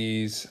are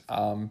these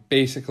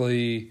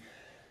basically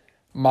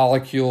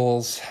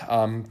molecules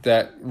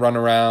that run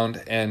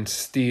around and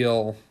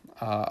steal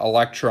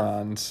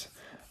electrons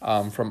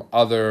from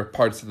other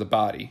parts of the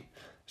body.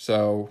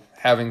 So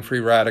having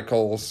free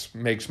radicals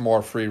makes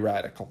more free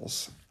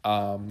radicals.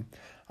 I'm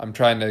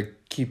trying to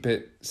keep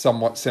it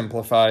somewhat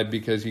simplified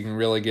because you can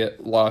really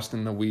get lost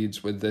in the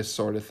weeds with this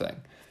sort of thing.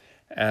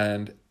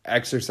 And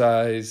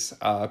exercise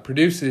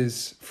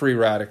produces free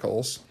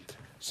radicals.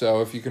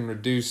 So if you can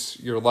reduce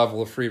your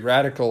level of free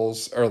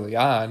radicals early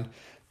on,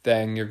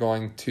 then you're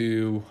going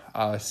to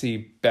see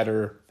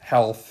better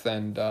health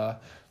and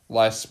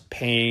less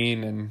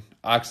pain and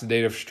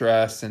oxidative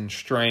stress and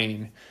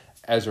strain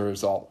as a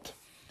result.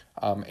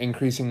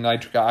 Increasing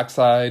nitric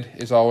oxide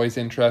is always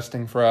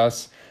interesting for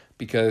us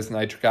because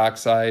nitric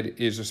oxide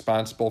is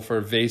responsible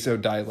for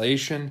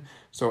vasodilation.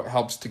 So it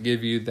helps to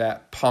give you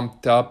that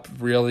pumped up,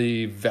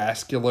 really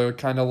vascular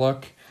kind of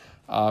look.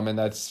 And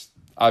that's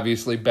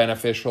obviously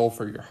beneficial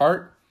for your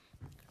heart.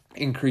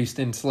 Increased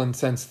insulin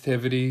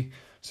sensitivity.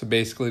 So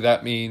basically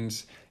that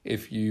means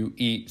if you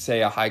eat,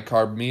 say, a high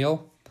carb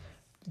meal,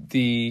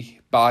 the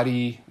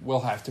body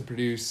will have to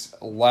produce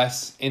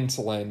less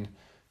insulin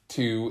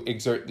to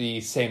exert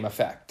the same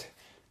effect.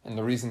 And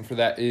the reason for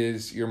that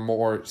is you're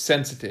more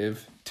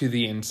sensitive to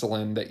the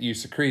insulin that you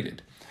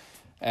secreted.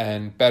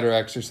 And better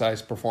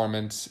exercise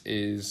performance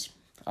is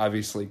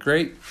obviously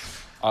great.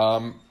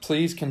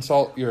 Please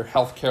consult your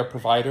healthcare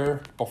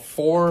provider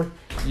before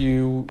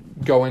you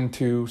go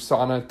into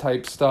sauna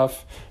type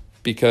stuff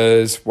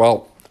because,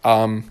 well,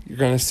 you're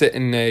going to sit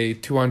in a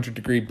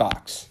 200-degree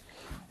box.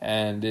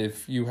 And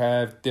if you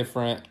have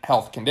different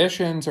health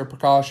conditions or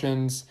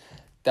precautions,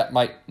 that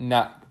might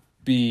not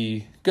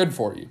be good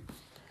for you.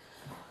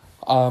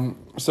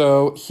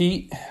 So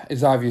heat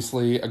is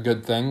obviously a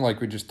good thing, like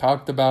we just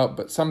talked about,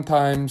 but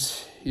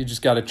sometimes you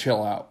just got to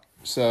chill out.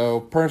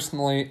 So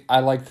personally, I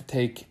like to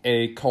take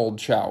a cold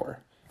shower.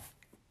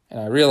 And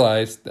I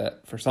realize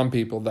that for some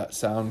people that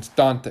sounds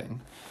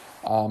daunting.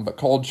 But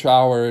cold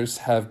showers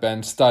have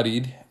been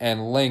studied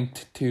and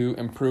linked to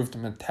improved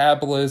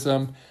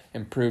metabolism,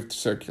 improved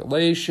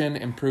circulation,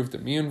 improved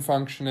immune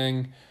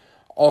functioning,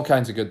 all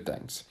kinds of good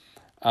things.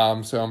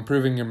 So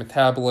improving your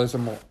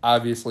metabolism will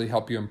obviously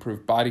help you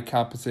improve body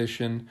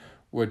composition,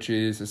 which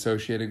is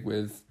associated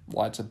with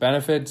lots of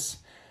benefits.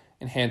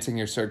 Enhancing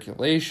your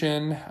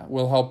circulation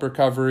will help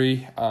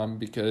recovery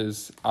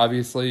because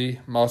obviously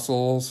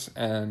muscles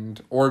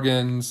and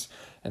organs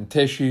and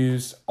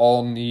tissues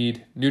all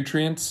need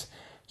nutrients.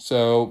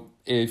 So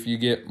if you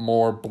get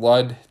more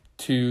blood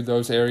to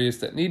those areas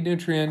that need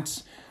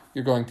nutrients,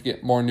 you're going to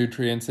get more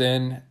nutrients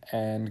in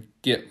and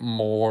get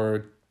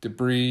more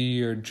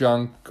debris or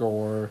junk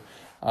or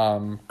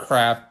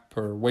crap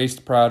or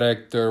waste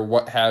product or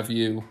what have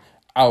you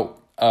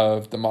out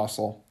of the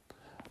muscle.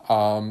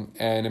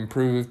 And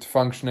improved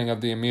functioning of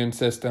the immune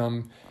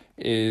system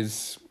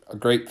is a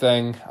great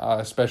thing,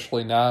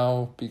 especially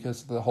now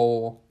because of the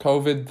whole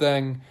COVID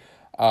thing.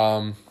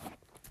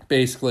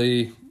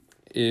 Basically,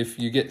 if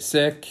you get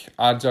sick,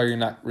 odds are you're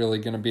not really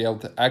going to be able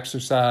to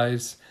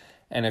exercise.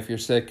 And if you're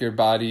sick, your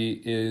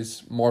body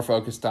is more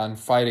focused on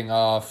fighting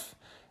off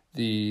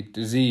the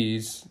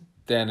disease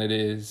than it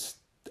is,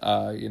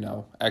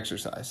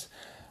 exercise.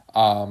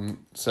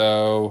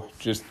 So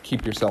just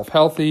keep yourself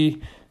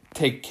healthy,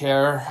 take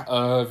care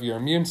of your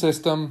immune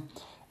system,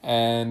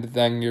 and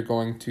then you're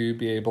going to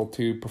be able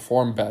to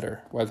perform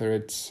better, whether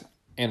it's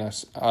in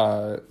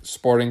a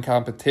sporting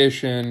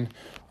competition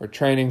or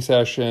training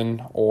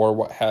session or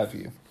what have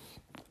you.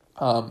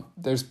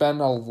 There's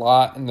been a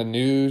lot in the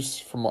news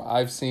from what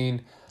I've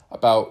seen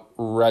about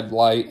red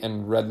light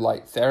and red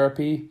light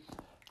therapy.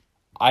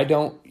 I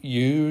don't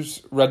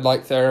use red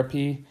light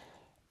therapy,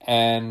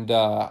 and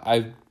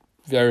I'm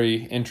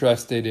very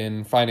interested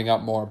in finding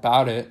out more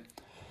about it.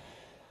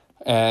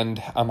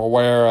 And I'm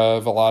aware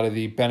of a lot of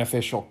the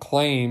beneficial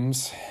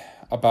claims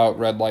about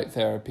red light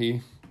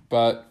therapy,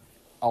 but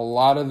a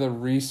lot of the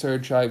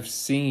research I've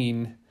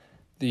seen,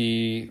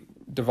 the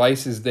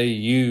devices they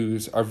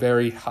use are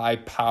very high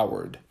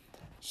powered.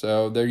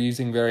 So they're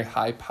using very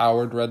high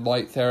powered red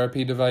light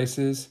therapy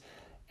devices.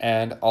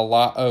 And a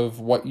lot of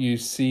what you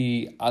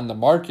see on the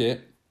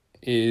market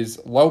is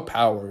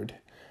low-powered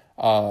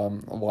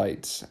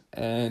lights.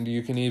 And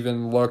you can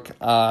even look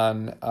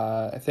on,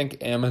 I think,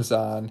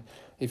 Amazon.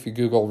 If you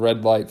Google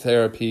red light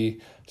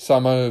therapy,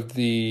 some of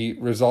the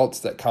results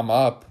that come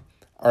up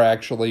are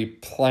actually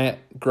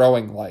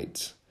plant-growing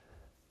lights.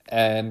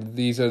 And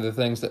these are the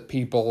things that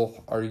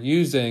people are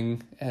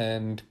using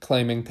and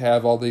claiming to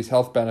have all these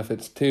health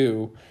benefits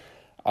too.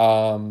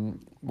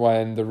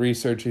 When the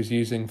research is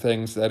using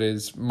things that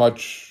is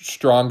much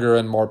stronger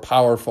and more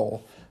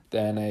powerful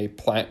than a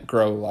plant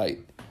grow light.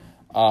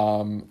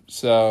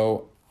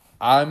 So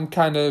I'm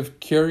kind of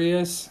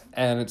curious,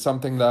 and it's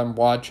something that I'm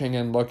watching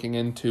and looking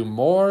into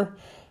more.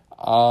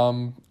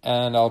 And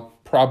I'll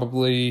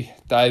probably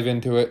dive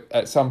into it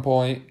at some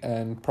point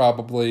and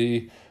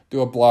probably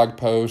do a blog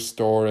post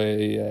or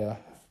a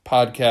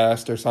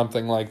podcast or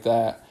something like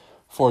that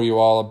for you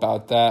all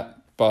about that.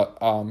 But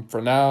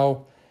for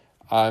now,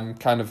 I'm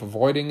kind of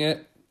avoiding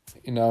it.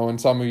 And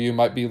some of you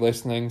might be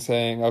listening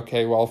saying,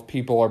 okay, well, if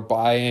people are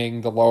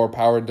buying the lower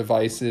powered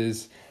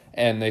devices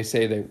and they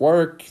say they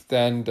work,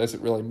 then does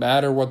it really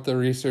matter what the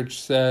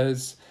research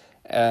says?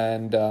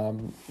 And,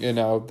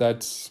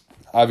 that's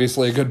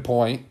obviously a good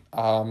point.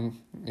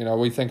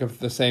 We think of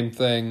the same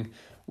thing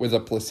with a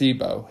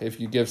placebo. If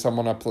you give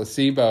someone a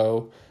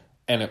placebo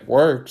and it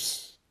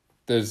works,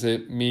 does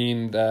it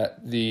mean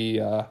that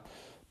the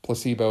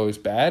placebo is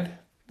bad?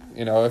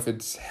 If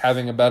it's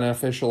having a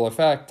beneficial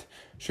effect,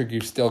 should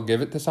you still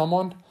give it to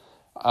someone?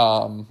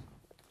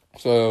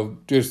 So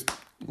just a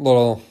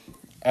little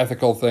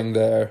ethical thing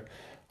there.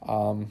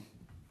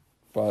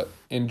 But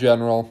in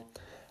general,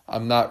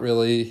 I'm not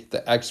really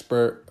the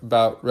expert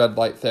about red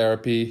light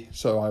therapy,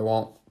 so I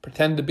won't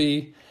pretend to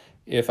be.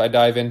 If I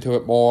dive into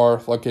it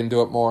more, look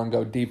into it more, and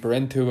go deeper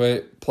into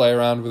it, play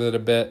around with it a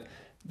bit,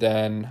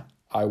 then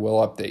I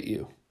will update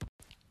you.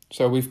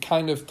 So we've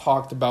kind of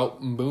talked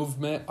about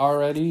movement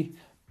already,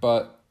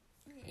 but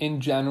in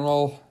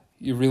general,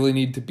 you really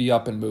need to be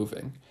up and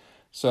moving.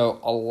 So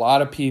a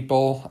lot of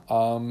people,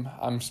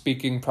 I'm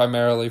speaking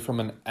primarily from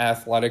an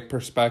athletic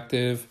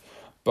perspective,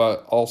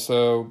 but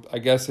also I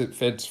guess it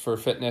fits for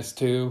fitness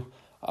too,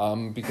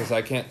 because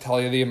I can't tell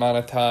you the amount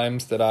of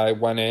times that I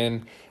went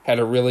in, had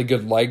a really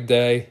good leg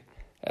day,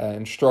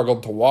 and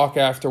struggled to walk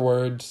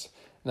afterwards.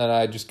 And then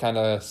I just kind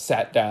of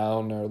sat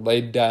down or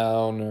laid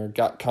down or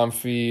got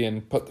comfy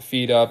and put the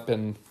feet up,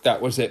 and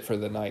that was it for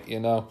the night,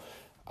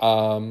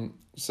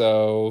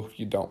 So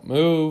you don't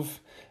move,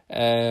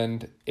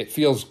 and it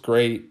feels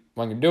great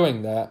when you're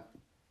doing that,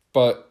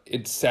 but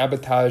it's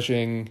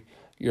sabotaging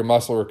your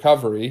muscle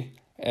recovery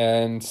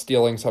and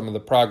stealing some of the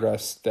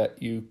progress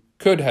that you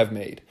could have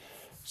made.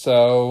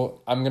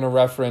 So I'm going to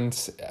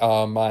reference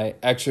my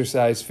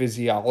exercise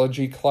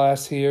physiology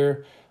class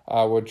here,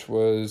 which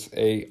was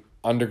a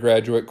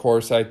undergraduate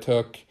course I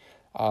took.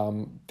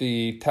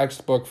 The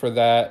textbook for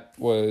that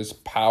was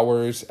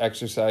Powers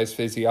Exercise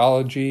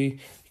Physiology.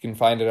 You can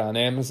find it on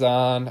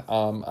Amazon.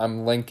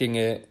 I'm linking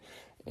it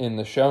in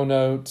the show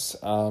notes,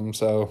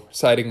 so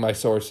citing my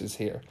sources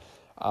here.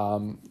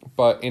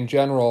 But in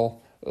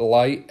general,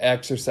 light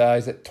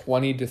exercise at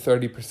 20 to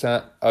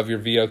 30% of your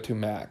VO2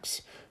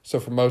 max. So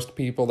for most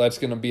people, that's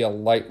going to be a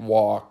light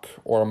walk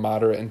or a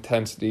moderate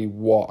intensity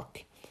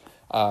walk.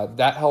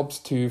 That helps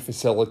to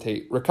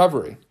facilitate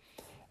recovery.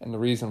 And the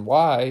reason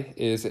why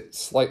is it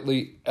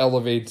slightly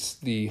elevates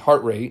the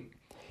heart rate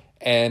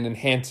and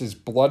enhances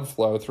blood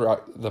flow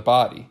throughout the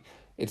body.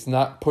 It's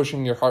not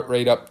pushing your heart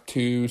rate up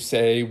to,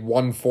 say,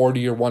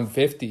 140 or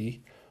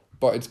 150,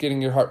 but it's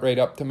getting your heart rate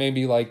up to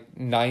maybe like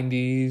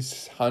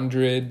 90s,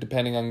 100,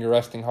 depending on your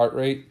resting heart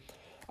rate.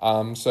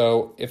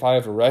 So if I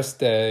have a rest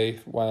day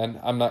when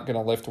I'm not going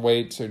to lift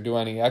weights or do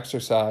any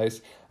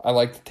exercise, I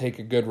like to take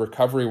a good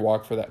recovery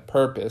walk for that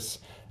purpose.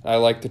 I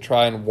like to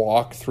try and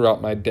walk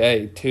throughout my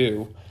day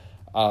too,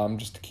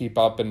 just to keep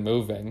up and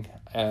moving.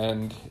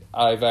 And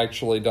I've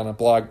actually done a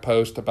blog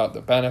post about the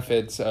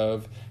benefits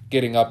of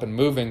getting up and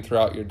moving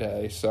throughout your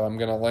day. So I'm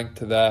going to link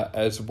to that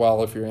as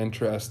well. If you're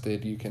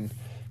interested, you can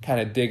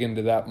kind of dig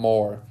into that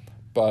more.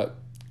 But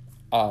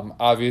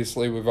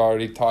obviously, we've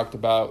already talked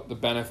about the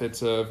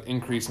benefits of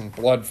increasing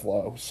blood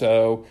flow.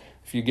 So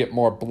if you get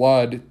more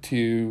blood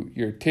to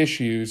your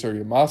tissues or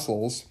your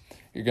muscles,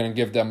 you're going to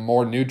give them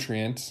more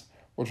nutrients,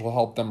 which will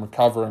help them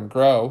recover and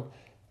grow.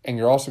 And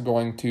you're also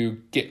going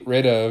to get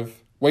rid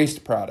of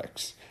waste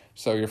products.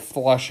 So you're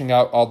flushing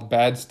out all the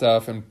bad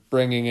stuff and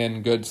bringing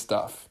in good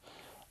stuff.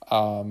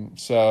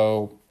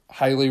 So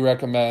highly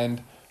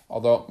recommend,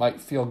 although it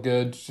might feel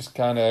good to just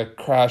kind of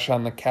crash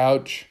on the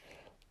couch,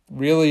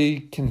 really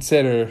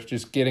consider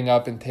just getting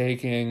up and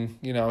taking,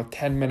 a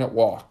 10-minute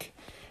walk.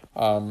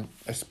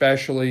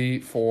 Especially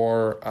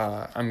for,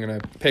 I'm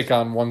going to pick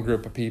on one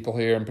group of people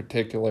here in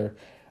particular,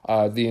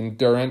 the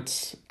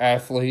endurance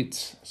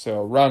athletes,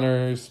 so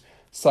runners,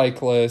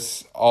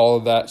 cyclists, all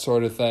of that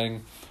sort of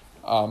thing.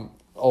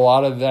 A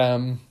lot of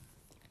them,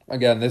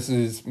 again, this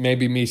is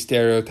maybe me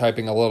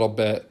stereotyping a little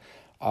bit,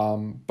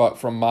 but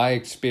from my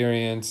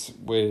experience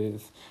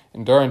with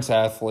endurance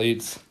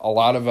athletes, a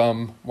lot of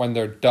them, when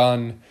they're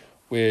done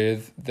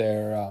with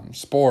their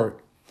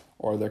sport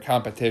or their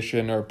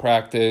competition or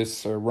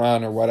practice or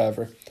run or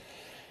whatever,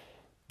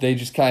 they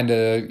just kind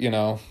of,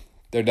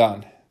 they're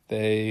done.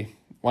 They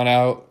went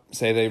out,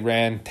 say they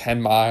ran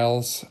 10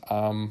 miles,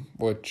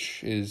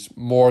 which is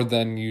more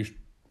than you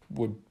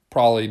would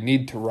probably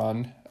need to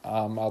run.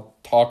 I'll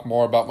talk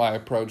more about my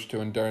approach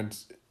to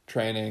endurance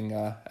training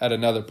at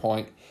another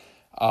point.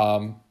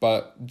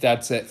 But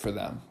that's it for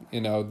them.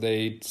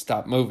 They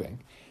stop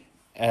moving.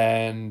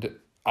 And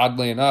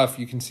oddly enough,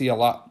 you can see a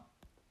lot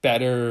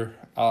better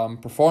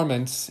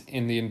performance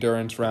in the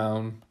endurance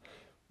round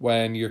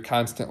when you're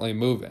constantly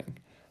moving.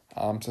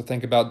 So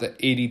think about the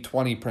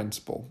 80-20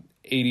 principle.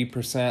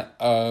 80%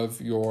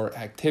 of your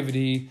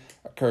activity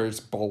occurs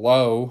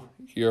below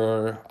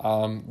your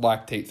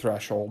lactate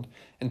threshold,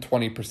 and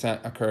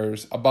 20%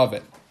 occurs above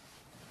it.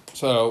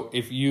 So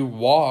if you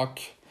walk,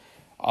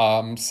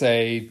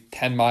 say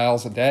 10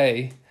 miles a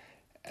day,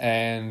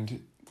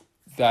 and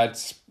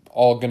that's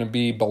all going to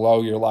be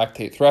below your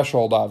lactate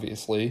threshold,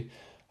 obviously,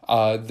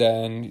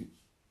 then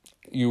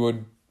you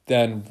would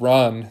then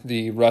run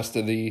the rest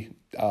of the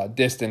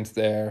distance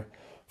there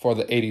for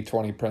the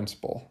 80-20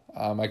 principle.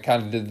 I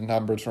kind of did the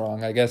numbers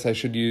wrong. I guess I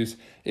should use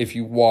if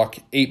you walk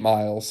 8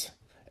 miles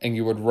and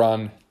you would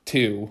run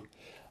 2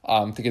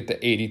 to get the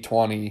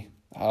 80-20,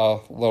 a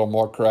little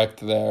more correct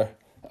there,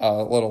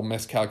 a little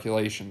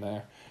miscalculation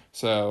there.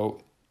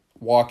 So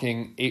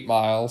walking 8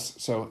 miles,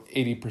 so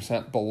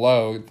 80%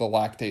 below the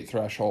lactate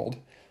threshold,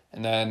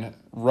 and then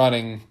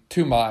running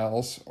 2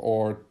 miles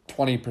or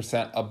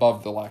 20%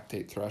 above the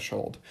lactate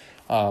threshold.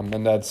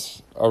 And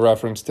that's a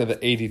reference to the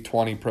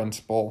 80-20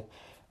 principle.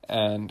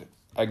 And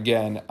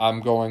again,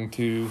 I'm going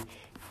to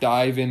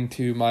dive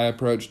into my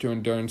approach to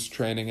endurance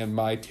training and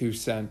my 2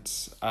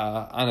 cents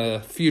on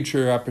a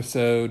future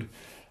episode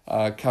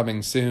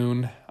coming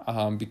soon,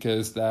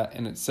 because that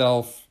in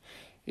itself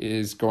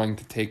is going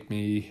to take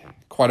me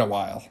quite a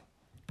while.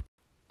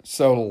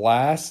 So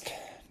last,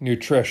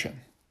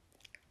 nutrition.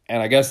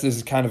 And I guess this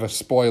is kind of a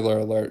spoiler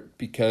alert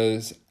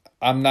because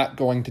I'm not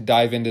going to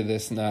dive into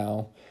this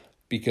now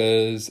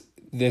because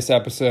this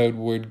episode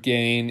would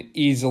gain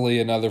easily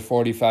another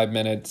 45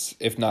 minutes,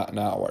 if not an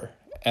hour.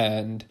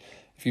 And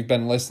if you've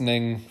been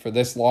listening for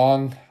this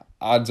long,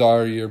 odds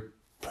are you're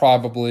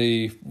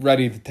probably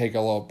ready to take a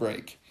little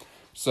break.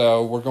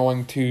 So we're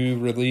going to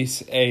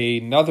release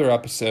another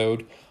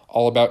episode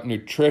all about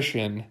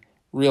nutrition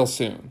real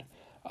soon.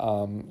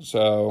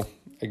 So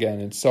again,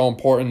 it's so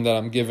important that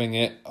I'm giving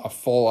it a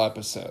full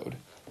episode.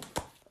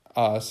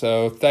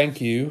 So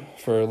thank you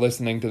for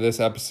listening to this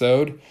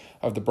episode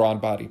of the Brawn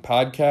Body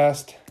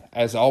Podcast.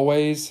 As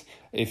always,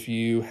 if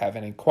you have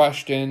any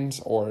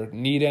questions or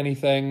need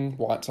anything,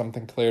 want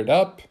something cleared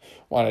up,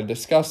 want to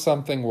discuss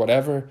something,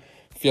 whatever,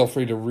 feel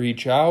free to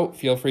reach out.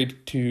 Feel free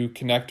to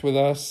connect with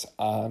us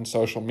on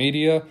social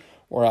media.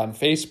 We're on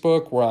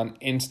Facebook. We're on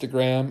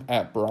Instagram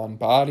at Brawn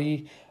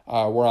Body.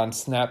 We're on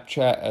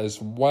Snapchat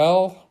as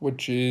well,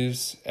 which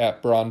is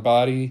at Brawn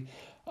Body.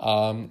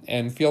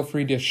 And feel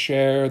free to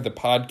share the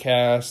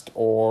podcast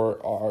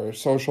or our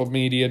social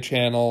media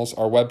channels,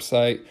 our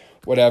website,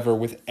 whatever,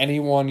 with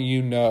anyone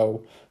you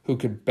know who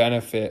could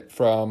benefit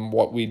from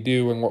what we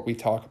do and what we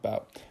talk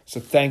about. So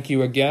thank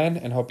you again,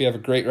 and hope you have a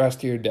great rest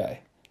of your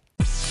day.